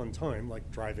well at one time, like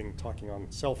driving, talking on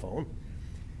a cell phone,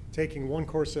 taking one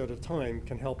course at a time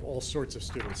can help all sorts of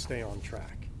students stay on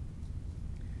track.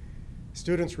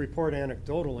 Students report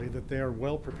anecdotally that they are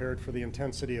well prepared for the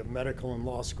intensity of medical and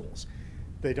law schools.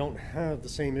 They don't have the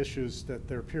same issues that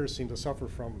their peers seem to suffer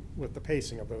from with the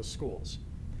pacing of those schools.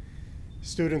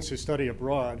 Students who study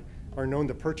abroad are known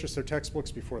to purchase their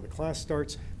textbooks before the class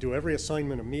starts, do every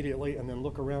assignment immediately, and then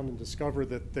look around and discover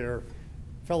that their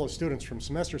fellow students from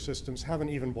semester systems haven't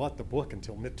even bought the book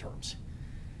until midterms.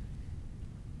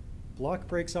 Block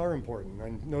breaks are important.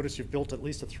 I notice you've built at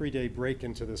least a 3-day break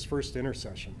into this first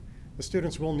intersession. The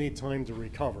students will need time to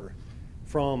recover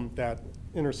from that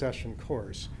intersession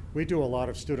course. We do a lot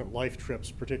of student life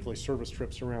trips, particularly service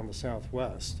trips around the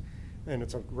Southwest, and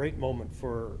it's a great moment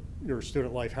for your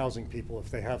student life housing people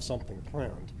if they have something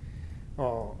planned.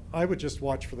 I would just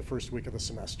watch for the first week of the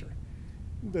semester.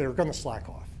 They're going to slack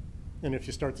off. And if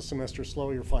you start the semester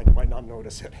slow, you're fine. You might not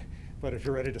notice it. But if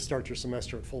you're ready to start your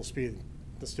semester at full speed,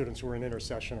 the students who are in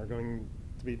intersession are going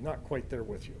to be not quite there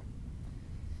with you.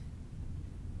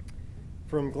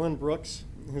 From Glenn Brooks,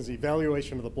 his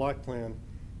evaluation of the block plan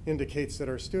indicates that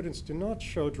our students do not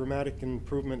show dramatic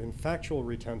improvement in factual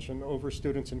retention over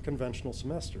students in conventional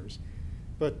semesters,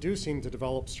 but do seem to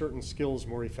develop certain skills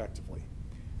more effectively.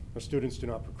 Our students do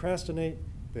not procrastinate.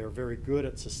 They are very good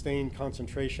at sustained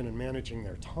concentration and managing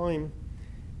their time.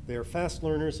 They are fast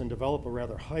learners and develop a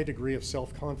rather high degree of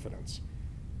self-confidence.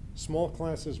 Small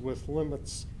classes with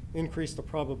limits increase the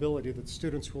probability that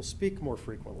students will speak more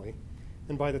frequently,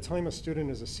 and by the time a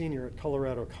student is a senior at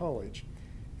Colorado College,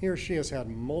 he or she has had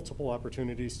multiple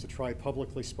opportunities to try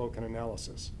publicly spoken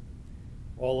analysis.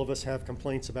 All of us have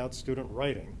complaints about student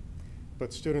writing,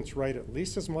 but students write at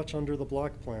least as much under the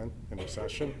block plan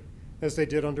intersession as they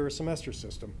did under a semester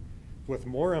system, with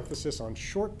more emphasis on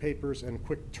short papers and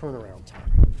quick turnaround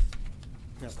time.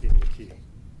 That being the key.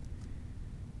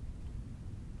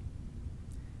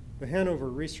 The Hanover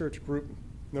Research Group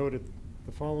noted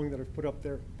the following that I've put up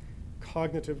there.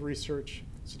 Cognitive research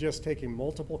suggests taking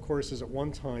multiple courses at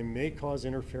one time may cause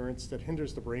interference that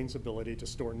hinders the brain's ability to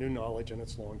store new knowledge in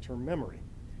its long-term memory.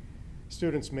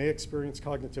 Students may experience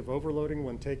cognitive overloading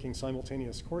when taking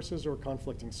simultaneous courses or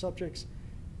conflicting subjects,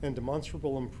 and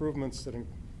demonstrable improvements that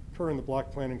occur in the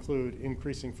block plan include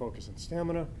increasing focus and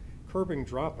stamina, curbing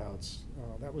dropouts,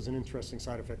 that was an interesting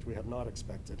side effect we had not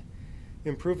expected,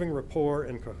 improving rapport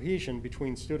and cohesion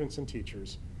between students and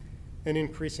teachers, and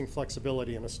increasing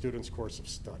flexibility in a student's course of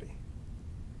study.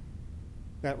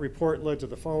 That report led to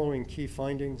the following key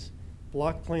findings.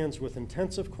 Block plans with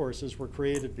intensive courses were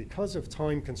created because of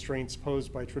time constraints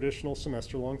posed by traditional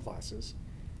semester-long classes.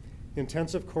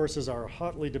 Intensive courses are a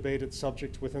hotly debated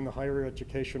subject within the higher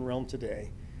education realm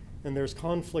today, and there's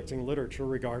conflicting literature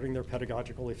regarding their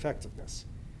pedagogical effectiveness.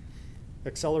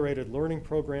 Accelerated learning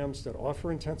programs that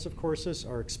offer intensive courses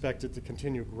are expected to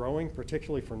continue growing,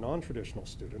 particularly for non-traditional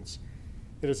students.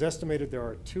 It is estimated there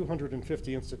are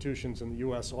 250 institutions in the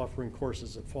US offering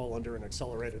courses that fall under an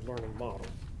accelerated learning model.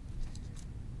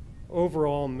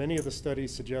 Overall, many of the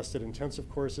studies suggest that intensive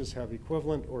courses have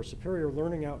equivalent or superior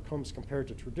learning outcomes compared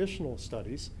to traditional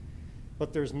studies,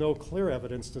 but there's no clear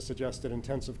evidence to suggest that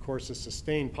intensive courses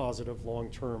sustain positive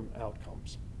long-term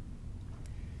outcomes.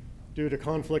 Due to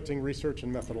conflicting research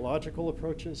and methodological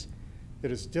approaches, it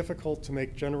is difficult to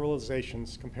make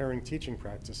generalizations comparing teaching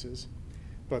practices,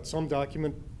 but some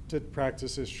documented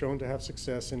practices shown to have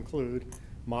success include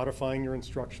modifying your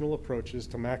instructional approaches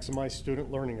to maximize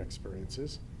student learning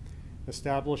experiences,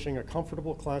 establishing a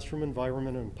comfortable classroom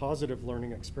environment and positive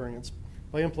learning experience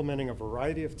by implementing a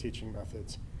variety of teaching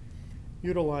methods,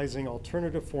 utilizing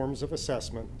alternative forms of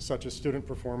assessment such as student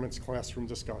performance, classroom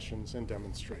discussions, and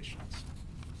demonstrations.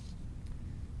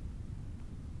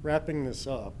 Wrapping this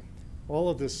up, all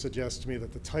of this suggests to me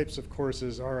that the types of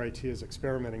courses RIT is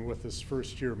experimenting with this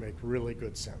first year make really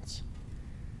good sense.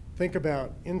 Think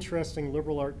about interesting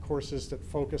liberal art courses that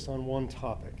focus on one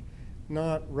topic,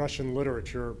 not Russian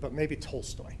literature, but maybe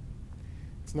Tolstoy.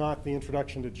 It's not the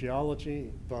introduction to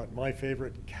geology, but my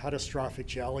favorite, catastrophic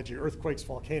geology, earthquakes,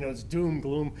 volcanoes, doom,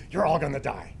 gloom, you're all gonna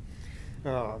die.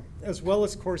 As well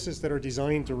as courses that are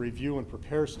designed to review and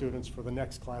prepare students for the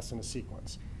next class in a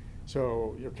sequence.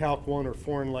 So your Calc 1 or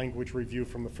foreign language review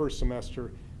from the first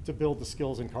semester to build the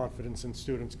skills and confidence in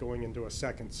students going into a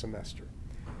second semester.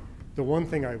 The one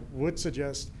thing I would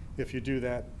suggest if you do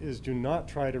that is do not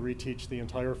try to reteach the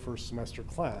entire first semester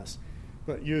class,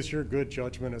 but use your good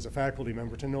judgment as a faculty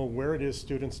member to know where it is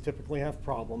students typically have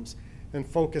problems and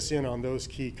focus in on those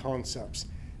key concepts.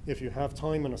 If you have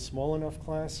time in a small enough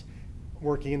class,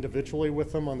 working individually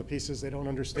with them on the pieces they don't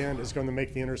understand is going to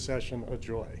make the intersession a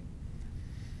joy.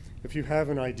 If you have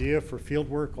an idea for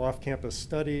fieldwork, off-campus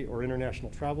study, or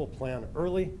international travel, plan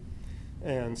early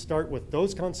and start with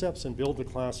those concepts and build the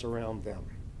class around them.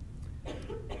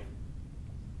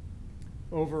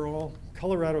 Overall,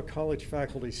 Colorado College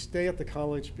faculty stay at the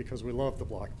college because we love the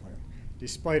block plan,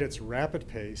 despite its rapid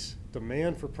pace,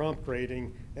 demand for prompt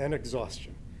grading, and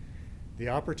exhaustion. The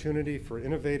opportunity for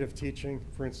innovative teaching,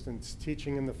 for instance,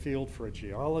 teaching in the field for a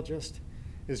geologist,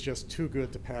 is just too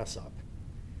good to pass up.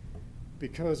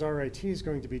 Because RIT is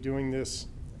going to be doing this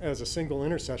as a single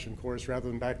intersession course rather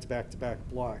than back-to-back-to-back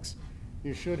blocks,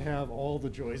 you should have all the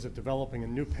joys of developing a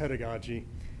new pedagogy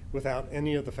without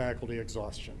any of the faculty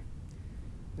exhaustion.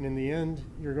 And in the end,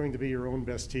 you're going to be your own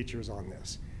best teachers on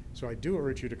this. So I do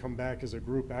urge you to come back as a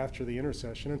group after the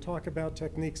intersession and talk about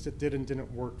techniques that did and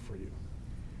didn't work for you.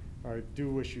 I do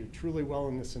wish you truly well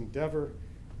in this endeavor,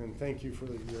 and thank you for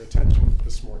your attention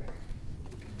this morning.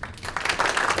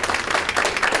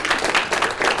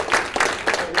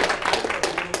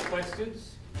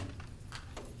 Questions?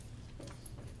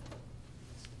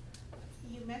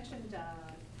 You mentioned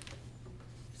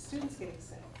students getting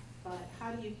sick, but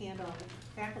how do you handle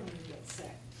faculty who get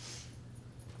sick?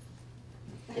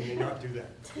 Can you not do that?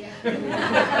 Yeah. We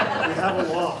have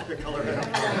a law that Colorado.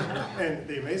 And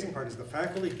the amazing part is the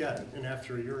faculty get it, and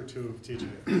after a year or two of teaching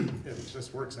it, it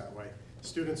just works that way.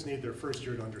 Students need their first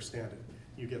year to understand it.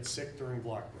 You get sick during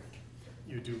block break.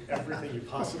 You do everything you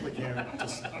possibly can to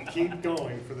just keep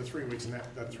going for the 3 weeks. And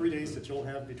that 3 days that you'll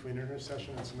have between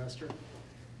intersession and semester,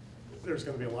 there's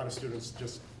going to be a lot of students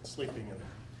just sleeping in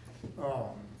there.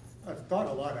 I've thought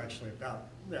a lot actually about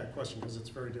that question because it's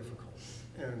very difficult.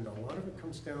 And a lot of it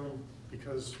comes down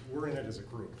because we're in it as a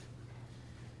group.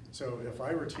 So if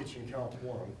I were teaching Calc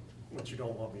 1, which you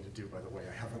don't want me to do, by the way,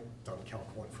 I haven't done Calc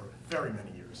 1 for very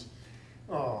many years.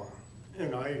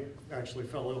 And I actually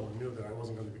fell ill and knew that I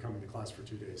wasn't going to be coming to class for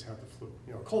 2 days, had the flu.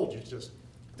 You know, cold, you just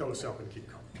dose up and keep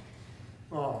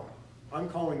going. I'm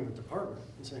calling the department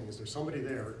and saying, is there somebody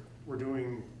there? We're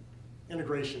doing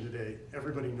integration today.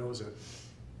 Everybody knows it.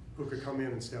 Who could come in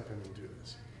and step in and do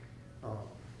this?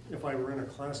 If I were in a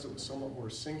class that was somewhat more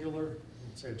singular,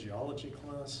 say a geology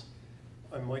class,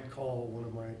 I might call one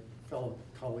of my fellow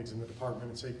colleagues in the department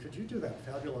and say, could you do that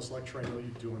fabulous lecture I know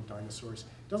you do on dinosaurs?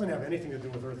 It doesn't have anything to do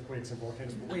with earthquakes and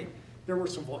volcanoes, but wait, there were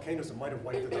some volcanoes that might have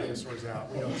wiped the dinosaurs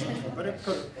out. We know something, but it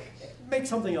could make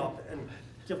something up and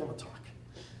give them a talk.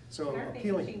 So Aren't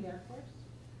appealing. they teaching their course?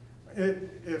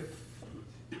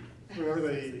 Remember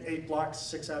the 8 blocks,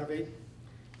 6 out of 8?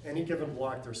 Any given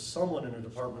block, there's someone in a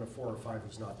department of 4 or 5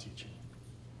 who's not teaching.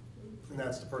 And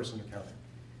that's the person accounting.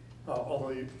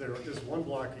 Although there is 1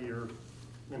 block a year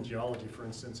in geology, for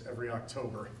instance, every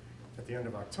October, at the end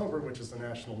of October, which is the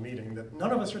national meeting, that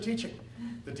none of us are teaching.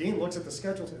 The dean looks at the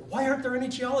schedule and says, why aren't there any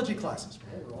geology classes?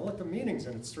 Well, we're all at the meetings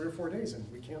and it's 3 or 4 days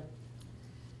and we can't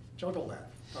juggle that.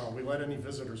 We let any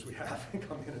visitors we have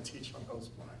come in and teach on those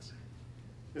blocks.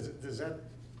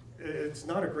 It's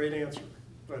not a great answer,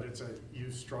 but it's a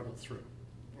you struggle through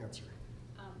answer.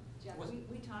 Jeff,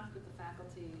 we talked with the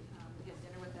faculty, we had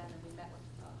dinner with them, and we met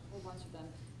with a whole bunch of them,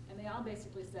 and they all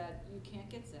basically said, you can't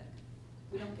get sick.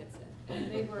 We don't get sick.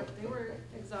 And they were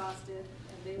exhausted,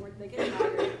 and they get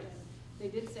tired, and they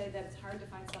did say that it's hard to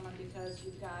find someone because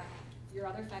you've got your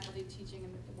other faculty teaching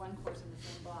in one course in the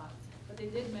same block. But they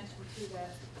did mention too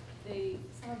that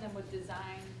some of them would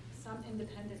design some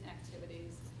independent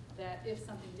activities that if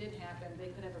something did happen,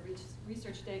 they could have a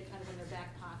research day kind of in their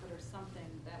back pocket or something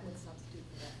that would substitute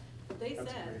for that. But they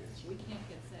said, we can't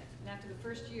get sick. And after the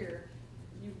first year,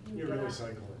 you get on the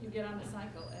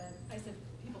cycle. And I said,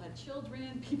 people had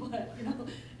children, people had,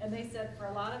 and they said for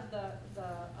a lot of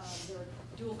there were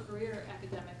dual career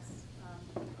academics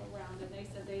around, and they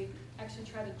said they actually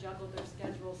try to juggle their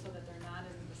schedules so that they're not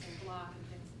in the same block and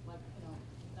things like,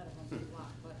 not everyone's in the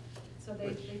block, but so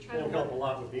they try to help a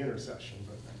lot with the intersection,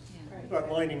 but. Yeah. Right.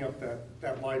 But lining up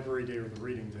that library day or the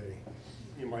reading day,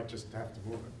 you might just have to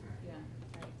move it. Yeah,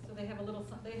 right. So they have a little,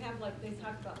 they have like, they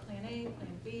talked about Plan A,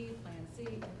 Plan B, Plan C,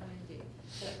 and Plan D.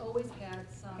 They always had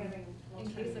some, in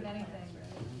case of anything,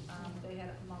 they had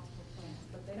multiple plans,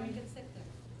 but they don't get sick there.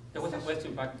 There was a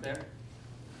question back there.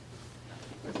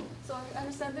 So I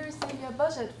understand there is a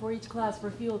budget for each class for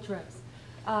field trips.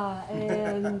 Of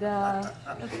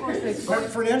course,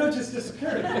 Fernando just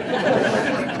disappeared.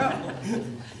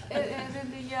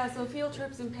 So field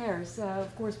trips in pairs.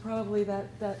 Of course, probably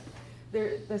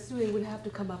the student would have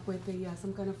to come up with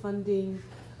some kind of funding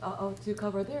to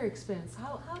cover their expense.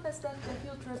 How does that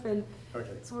field trip and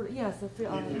sort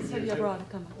of study abroad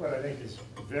come up? What I think is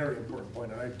a very important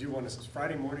point, and I do want to.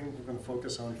 Friday morning we're going to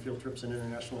focus on field trips and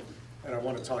international, and I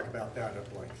want to talk about that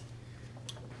at length.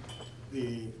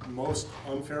 The most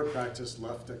unfair practice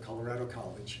left at Colorado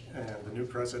College, and the new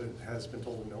president has been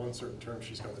told in no uncertain terms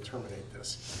she's going to terminate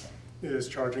this, is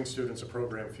charging students a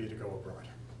program fee to go abroad.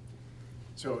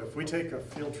 So if we take a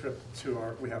field trip to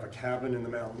we have a cabin in the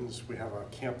mountains, we have a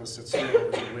campus that's 3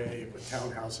 hours away with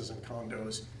townhouses and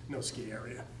condos, no ski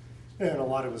area, and a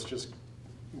lot of us just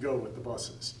go with the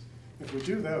buses. If we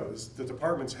do those, the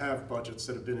departments have budgets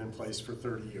that have been in place for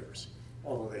 30 years,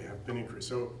 although they have been increased.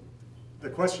 So the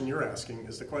question you're asking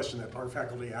is the question that our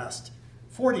faculty asked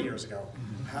 40 years ago.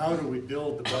 How do we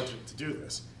build the budget to do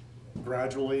this?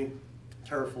 Gradually,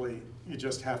 carefully, you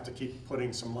just have to keep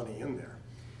putting some money in there.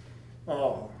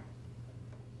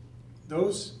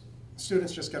 Those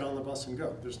students just get on the bus and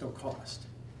go. There's no cost.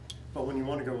 But when you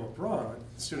want to go abroad,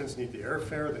 students need the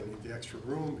airfare, they need the extra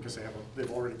room because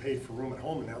they've already paid for room at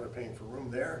home and now they're paying for room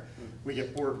there. We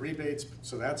get board rebates,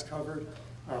 so that's covered.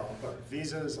 But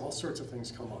visas, all sorts of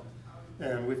things come up.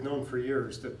 And we've known for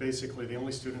years that basically the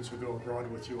only students who go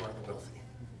abroad with you are the wealthy,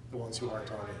 the ones who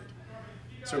aren't on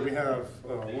aid. So we have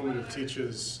a woman who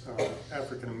teaches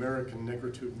African-American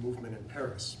negritude movement in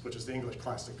Paris, which is the English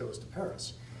class that goes to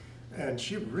Paris. And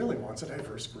she really wants a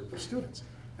diverse group of students.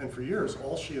 And for years,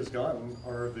 all she has gotten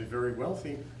are the very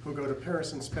wealthy who go to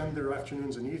Paris and spend their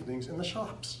afternoons and evenings in the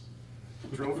shops.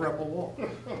 Drove her up a wall.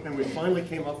 And we finally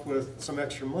came up with some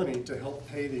extra money to help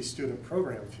pay these student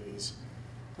program fees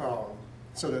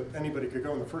so that anybody could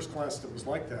go. And the first class that was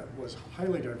like that was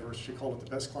highly diverse. She called it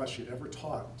the best class she'd ever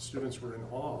taught. Students were in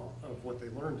awe of what they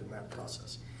learned in that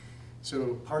process.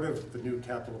 So part of the new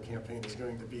capital campaign is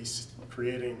going to be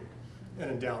creating an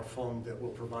endowed fund that will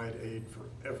provide aid for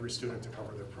every student to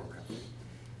cover their program.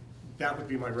 That would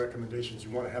be my recommendations.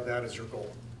 You want to have that as your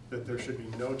goal, that there should be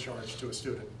no charge to a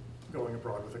student going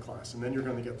abroad with a class. And then you're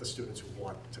going to get the students who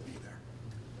want to be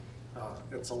there.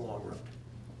 It's a long road.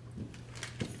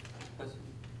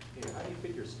 Yeah, how do you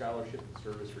fit your scholarship and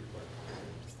service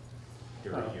requirements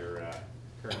during your,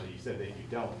 currently you said that you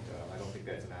don't. I don't think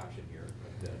that's an option here.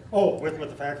 But, with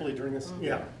the faculty during this?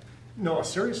 Yeah. No,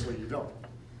 seriously, you don't.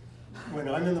 When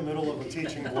I'm in the middle of a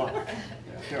teaching block,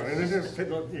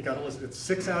 you got to listen, it's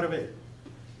 6 out of 8.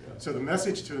 So the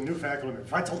message to a new faculty,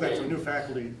 if I told that to a new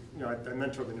faculty, I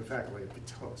mentor the new faculty, it'd be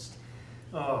toast.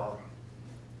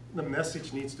 The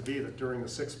message needs to be that during the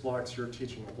 6 blocks you're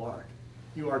teaching the block.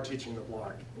 You are teaching the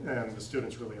block, and the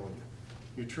students really own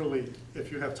you. You truly,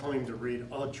 if you have time to read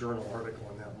a journal article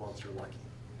in that month, you're lucky.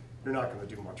 You're not going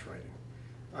to do much writing.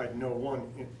 I know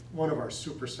one of our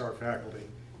superstar faculty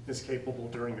is capable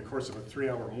during the course of a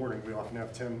 3-hour morning. We often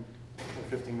have 10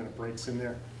 or 15-minute breaks in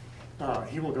there.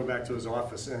 He will go back to his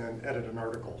office and edit an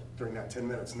article during that 10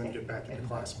 minutes and then get back into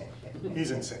class.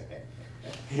 He's insane.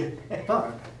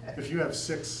 But if you have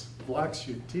 6 blocks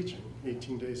you're teaching,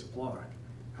 18 days a block,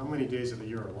 how many days of the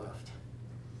year are left?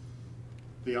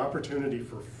 The opportunity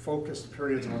for focused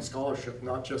periods on scholarship,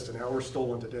 not just an hour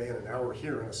stolen today and an hour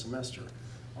here in a semester,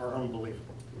 are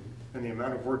unbelievable. And the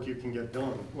amount of work you can get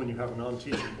done when you have a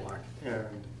non-teaching block,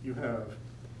 and you have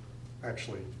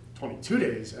actually 22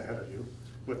 days ahead of you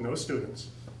with no students,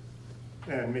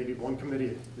 and maybe 1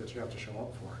 committee that you have to show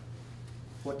up for.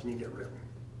 What can you get written?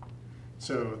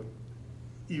 So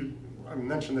I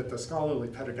mentioned that the scholarly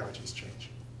pedagogies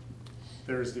change.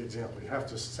 There's the example. You have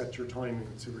to set your timing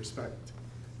to respect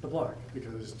the block,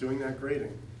 because doing that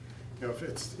grading, if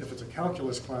it's a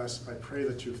calculus class, I pray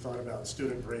that you've thought about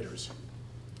student graders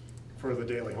for the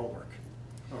daily homework.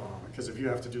 Because if you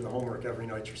have to do the homework every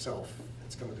night yourself,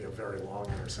 it's going to be a very long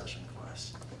intercession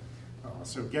class.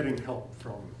 So getting help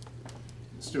from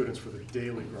students for the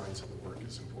daily grinds of the work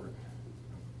is important.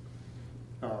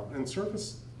 And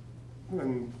service,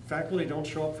 when faculty don't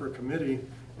show up for a committee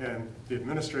and the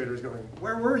administrator is going,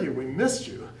 "Where were you? We missed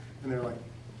you." And they're like,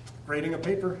 "Grading a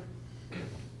paper."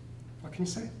 What can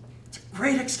you say? It's a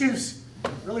great excuse.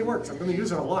 It really works. I'm going to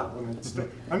use it a lot.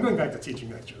 I'm going back to teaching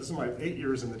next year. This is my 8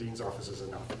 years in the dean's office is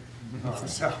enough.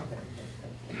 So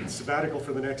sabbatical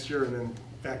for the next year and then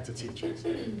back to teaching.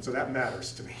 So that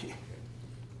matters to me.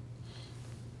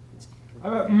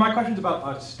 My question's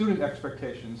about student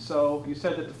expectations. So you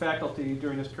said that the faculty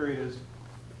during this period is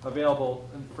available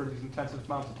for these intensive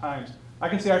amounts of times. I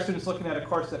can see our students looking at a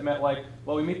course that meant like,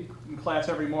 well, we meet in class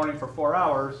every morning for 4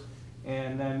 hours,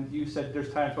 and then you said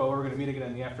there's times, well, we're going to meet again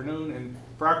in the afternoon. And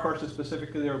for our courses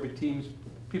specifically, there will be teams,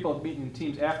 people meeting in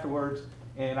teams afterwards,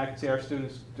 and I can see our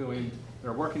students doing,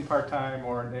 they're working part-time,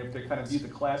 or they kind of view the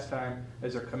class time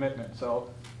as their commitment. So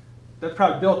that's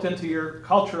probably built into your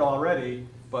culture already,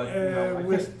 but you know,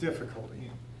 with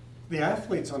difficulty. The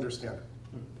athletes understand it.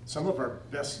 Some of our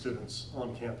best students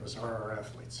on campus are our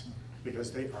athletes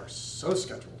because they are so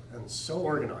scheduled and so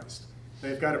organized.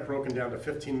 They've got it broken down to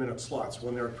 15-minute slots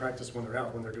when they're at practice, when they're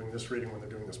out, when they're doing this reading, when they're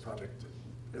doing this project.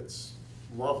 It's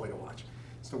lovely to watch.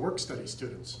 It's the work study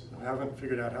students who haven't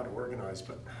figured out how to organize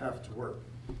but have to work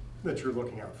that you're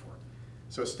looking out for.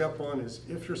 So step one is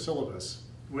if your syllabus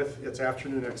with its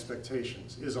afternoon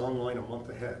expectations is online a month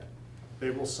ahead,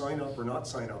 they will sign up or not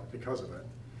sign up because of it.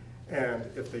 And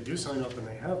if they do sign up and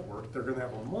they have work, they're going to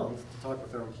have a month to talk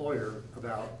with their employer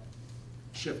about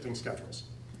shifting schedules.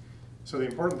 So the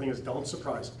important thing is don't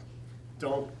surprise them.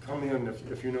 Don't come in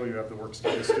if you know you have the work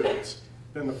study students.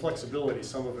 Then the flexibility,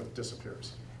 some of it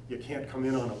disappears. You can't come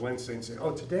in on a Wednesday and say,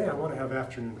 oh, today I want to have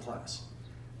afternoon class.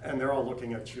 And they're all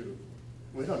looking at you.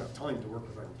 We don't have time to work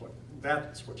with our employee.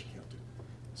 That's what you can't do.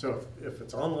 So if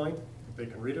it's online, if they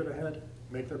can read it ahead,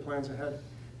 make their plans ahead.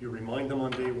 You remind them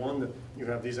on day one that you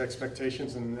have these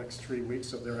expectations in the next 3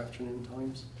 weeks of their afternoon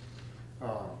times.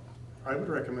 I would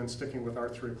recommend sticking with our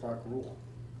 3 o'clock rule.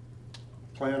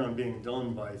 Plan on being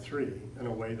done by 3 in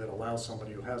a way that allows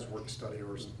somebody who has work study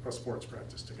or a sports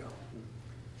practice to go.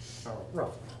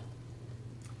 Roughly.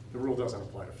 The rule doesn't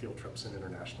apply to field trips and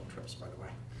international trips, by the way.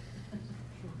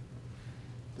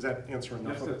 Does that answer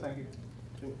enough? Yes, sir, thank you.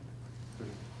 Okay.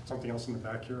 Something else in the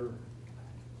back here?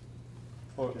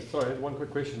 Oh, sorry, I had one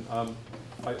quick question.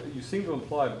 You seem to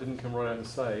imply, but didn't come right out and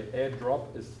say, add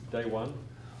drop is day 1.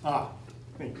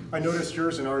 I noticed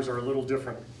yours and ours are a little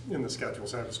different in the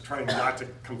schedules. I was trying not to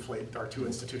conflate our 2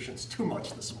 institutions too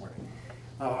much this morning.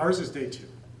 Ours is day 2.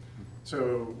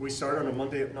 So we start on a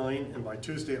Monday at 9, and by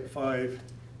Tuesday at 5,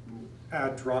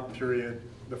 add drop period,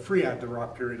 the free add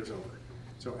drop period is over.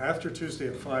 So after Tuesday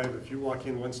at 5, if you walk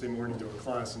in Wednesday morning to a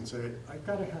class and say, I've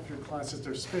got to have your class, is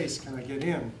there space, can I get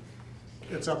in?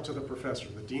 It's up to the professor.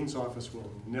 The dean's office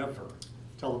will never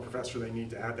tell the professor they need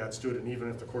to add that student, even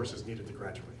if the course is needed to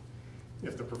graduate.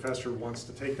 If the professor wants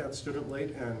to take that student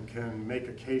late and can make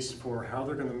a case for how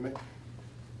they're going to make,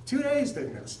 2 days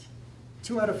they've missed,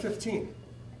 2 out of 15.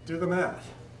 Do the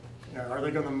math. Now, are they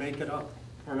going to make it up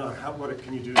or not? What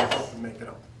can you do to help them make it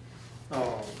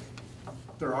up?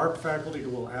 There are faculty who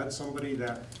will add somebody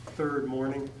that 3rd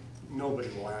morning. Nobody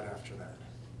will add after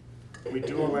that. We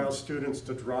do allow students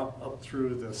to drop up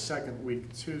through the 2nd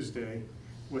week Tuesday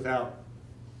without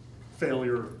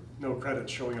failure, no credit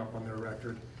showing up on their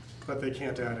record, but they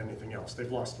can't add anything else.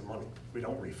 They've lost their money. We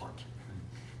don't refund.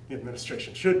 The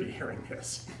administration should be hearing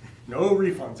this. No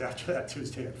refunds after that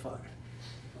Tuesday at 5.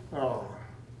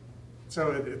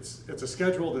 So it's a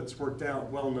schedule that's worked out,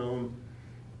 well known.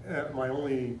 My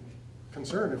only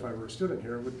concern, if I were a student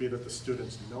here, would be that the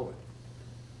students know it.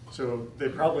 So they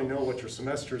probably know what your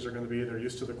semesters are going to be. They're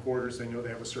used to the quarters. They know they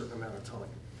have a certain amount of time.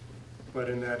 But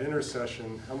in that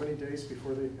intersession, how many days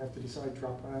before they have to decide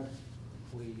drop add?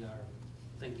 We are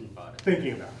thinking about it.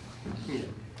 Thinking about it.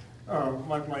 Yeah.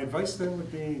 My advice then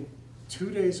would be 2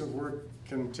 days of work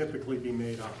can typically be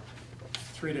made up.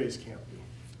 3 days can't be.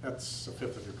 That's a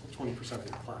fifth of your, 20% of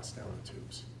your class down the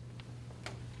tubes.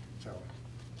 So,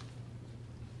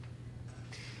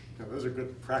 those are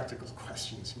good practical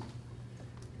questions.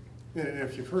 And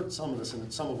if you've heard some of this,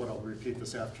 and some of what I'll repeat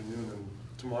this afternoon and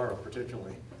tomorrow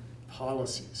particularly,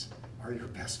 policies are your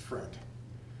best friend.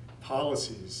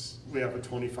 Policies, we have a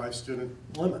 25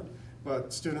 student limit,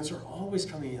 but students are always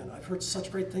coming in. I've heard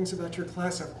such great things about your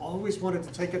class. I've always wanted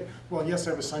to take it. Well, yes,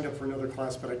 I was signed up for another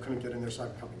class, but I couldn't get in there, so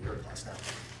I'm coming to your class now.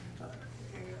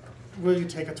 Will you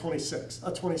take a 26th,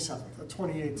 a 27th, a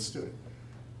 28th student?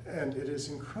 And it is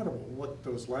incredible what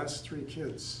those last 3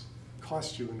 kids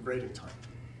cost you in grading time.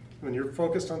 When you're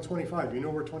focused on 25, you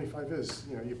know where 25 is.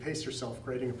 You pace yourself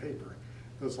grading a paper.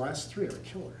 Those last 3 are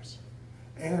killers.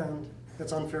 And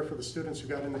it's unfair for the students who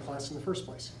got in the class in the first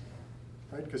place,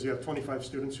 right? Because you have 25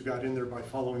 students who got in there by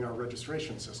following our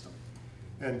registration system.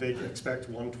 And they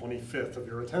expect 1/25 of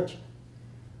your attention.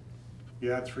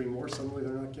 You add 3 more, suddenly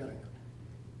they're not getting it.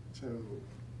 So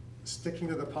sticking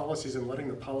to the policies and letting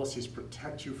the policies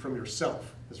protect you from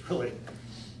yourself is really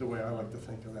the way I like to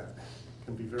think of that. It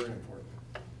can be very important.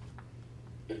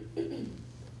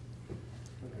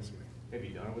 Have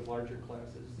you done it with larger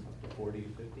classes, up to 40,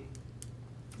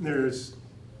 50?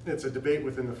 It's a debate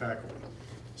within the faculty.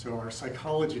 So our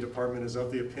psychology department is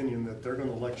of the opinion that they're going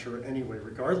to lecture anyway,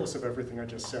 regardless of everything I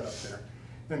just said up there.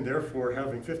 And therefore,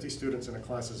 having 50 students in a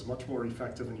class is a much more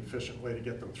effective and efficient way to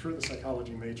get them through the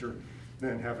psychology major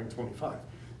than having 25.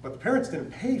 But the parents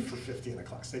didn't pay for 50 in a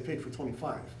class. They paid for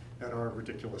 25 at our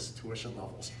ridiculous tuition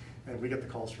levels. And we get the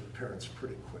calls from the parents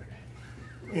pretty quick.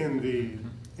 In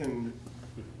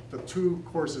the two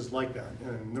courses like that,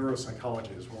 and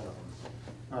neuropsychology is one of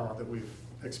them, that we've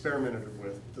experimented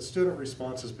with, the student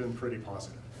response has been pretty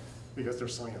positive because they're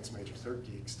science majors, they're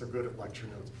geeks, they're good at lecture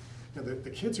notes. You know, the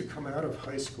kids who come out of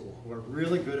high school who are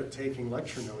really good at taking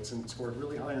lecture notes and scored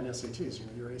really high on SATs, you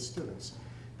know, your A students,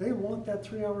 they want that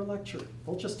 3-hour lecture.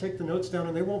 They'll just take the notes down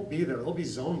and they won't be there. They'll be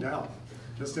zoned out,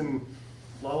 just in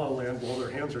la la land while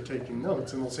their hands are taking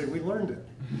notes, and they'll say, we learned it.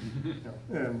 You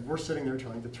know, and we're sitting there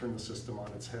trying to turn the system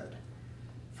on its head.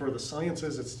 For the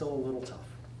sciences, it's still a little tough.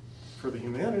 For the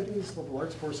humanities, liberal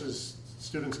arts courses,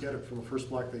 students get it from the first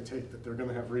block they take, that they're going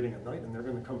to have reading at night and they're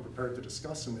going to come prepared to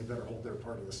discuss, and they better hold their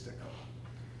part of the stick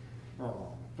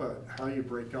up. But how you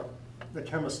break up, the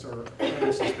chemists are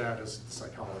almost as bad as the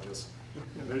psychologists.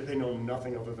 You know, they know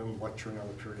nothing other than lecturing on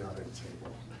the periodic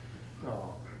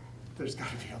table. There's got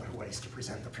to be other ways to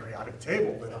present the periodic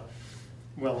table than a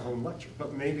well-honed lecture.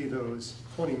 But maybe those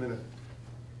 20-minute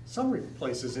summary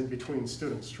places in between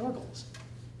student struggles.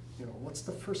 You know, what's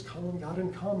the first column got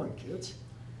in common, kids?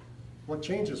 What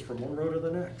changes from one row to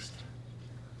the next?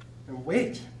 And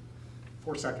wait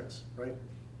 4 seconds, right?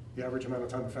 The average amount of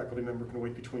time a faculty member can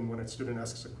wait between when a student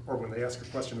asks, or when they ask a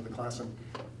question of the class, and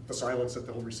the silence that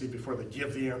they'll receive before they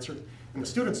give the answer. And the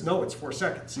students know it's 4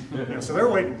 seconds. You know, so they're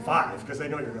waiting 5 because they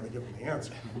know you're going to give them the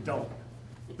answer. Don't.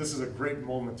 This is a great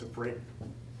moment to break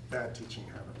bad teaching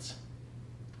habits.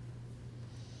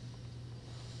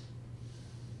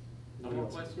 No more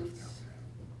questions?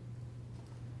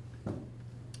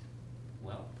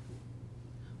 Well,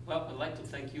 I'd like to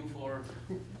thank you for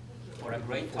a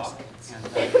great talk, and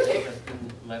I think has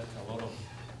been left a lot of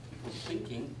people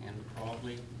thinking and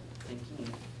probably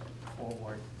thinking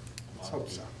forward. Let's hope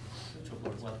so. Future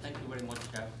work. Well, thank you very much